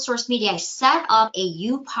 My Real Source Media, I set up a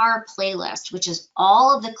UPAR playlist, which is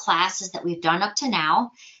all of the classes that we've done up to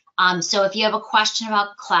now. So if you have a question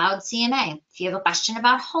about Cloud CMA, if you have a question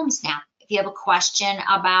about HomeSnap, if you have a question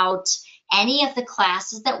about any of the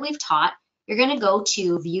classes that we've taught, you're going to go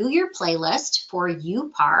to view your playlist for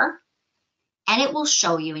UPAR, and it will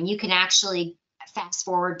show you, and you can actually fast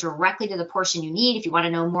forward directly to the portion you need if you want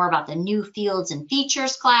to know more about the new fields and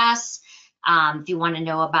features class, if you want to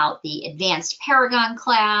know about the advanced Paragon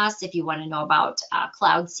class, if you want to know about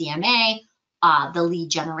Cloud CMA, the lead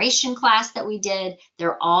generation class that we did.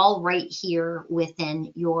 They're all right here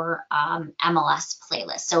within your MLS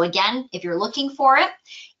playlist. So again, if you're looking for it,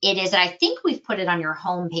 it is, I think we've put it on your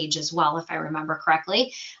home page as well, if I remember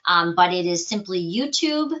correctly, but it is simply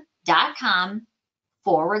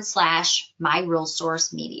youtube.com/My Real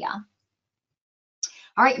Source Media.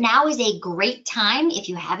 All right, now is a great time, if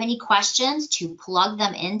you have any questions, to plug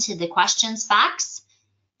them into the questions box.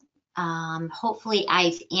 Hopefully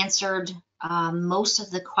I've answered most of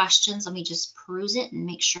the questions. Let me just peruse it and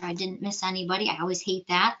make sure I didn't miss anybody. I always hate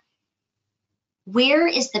that. Where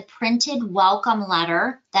is the printed welcome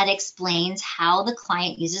letter that explains how the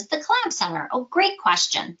client uses the Collab Center? Oh, great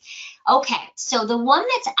question. Okay, so the one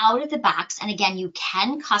that's out of the box, and again, you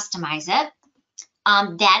can customize it,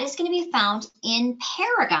 that is going to be found in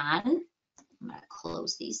Paragon. I'm going to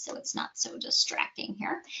close these so it's not so distracting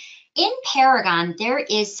here. In Paragon, there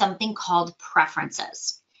is something called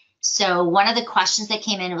preferences. So one of the questions that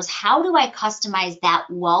came in was, how do I customize that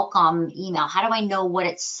welcome email? How do I know what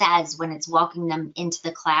it says when it's welcoming them into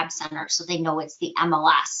the Collab Center so they know it's the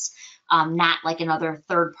MLS, not like another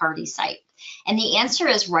third-party site? And the answer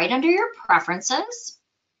is right under your preferences,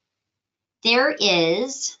 there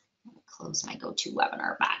is, close my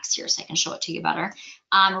GoToWebinar box here so I can show it to you better.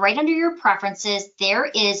 Right under your preferences, there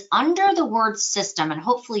is under the word system, and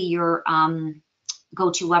hopefully your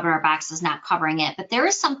GoToWebinar box is not covering it, but there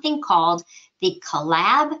is something called the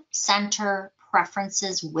Collab Center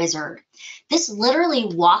Preferences Wizard. This literally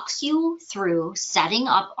walks you through setting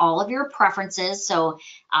up all of your preferences. So,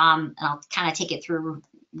 and I'll kind of take it through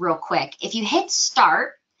real quick. If you hit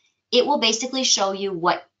start, it will basically show you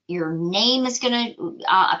what your name is going to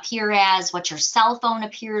appear as, what your cell phone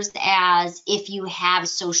appears as, if you have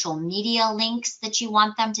social media links that you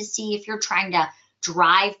want them to see, if you're trying to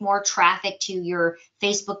drive more traffic to your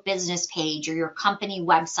Facebook business page or your company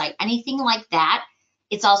website, anything like that.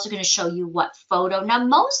 It's also going to show you what photo. Now,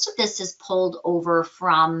 most of this is pulled over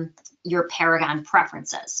from your Paragon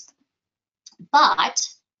preferences, but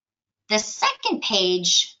the second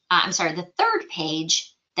page, the third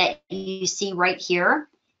page that you see right here,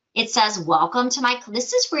 it says, welcome to my,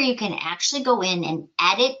 this is where you can actually go in and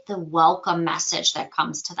edit the welcome message that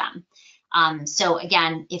comes to them. So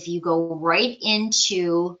again, if you go right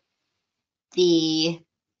into the,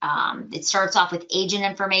 it starts off with agent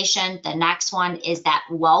information. The next one is that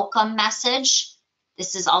welcome message.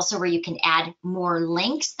 This is also where you can add more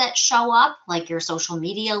links that show up, like your social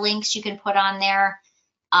media links you can put on there.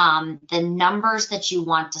 The numbers that you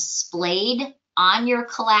want displayed on your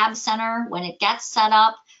Collab Center when it gets set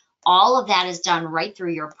up. All of that is done right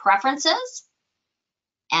through your preferences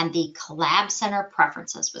and the Collab Center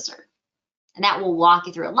Preferences Wizard. And that will walk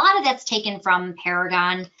you through. A lot of that's taken from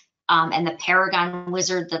Paragon and the Paragon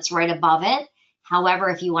Wizard that's right above it.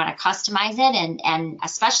 However, if you want to customize it, and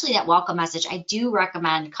especially that welcome message, I do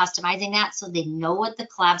recommend customizing that so they know what the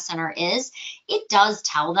Collab Center is. It does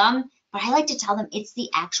tell them, but I like to tell them it's the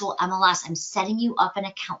actual MLS. I'm setting you up an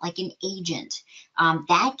account like an agent.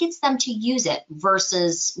 That gets them to use it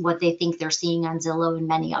versus what they think they're seeing on Zillow and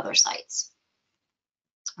many other sites.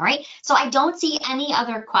 All right, so I don't see any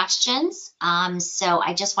other questions. So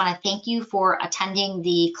I just want to thank you for attending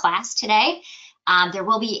the class today. There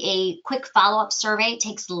will be a quick follow-up survey. It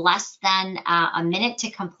takes less than a minute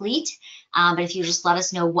to complete. But if you just let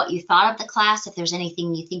us know what you thought of the class, if there's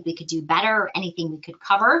anything you think we could do better, or anything we could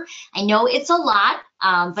cover. I know it's a lot,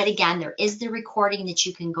 but again, there is the recording that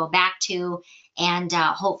you can go back to, and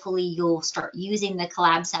hopefully you'll start using the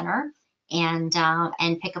Collab Center and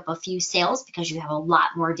pick up a few sales because you have a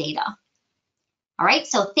lot more data. All right,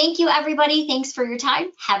 so thank you, everybody. Thanks for your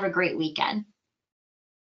time. Have a great weekend.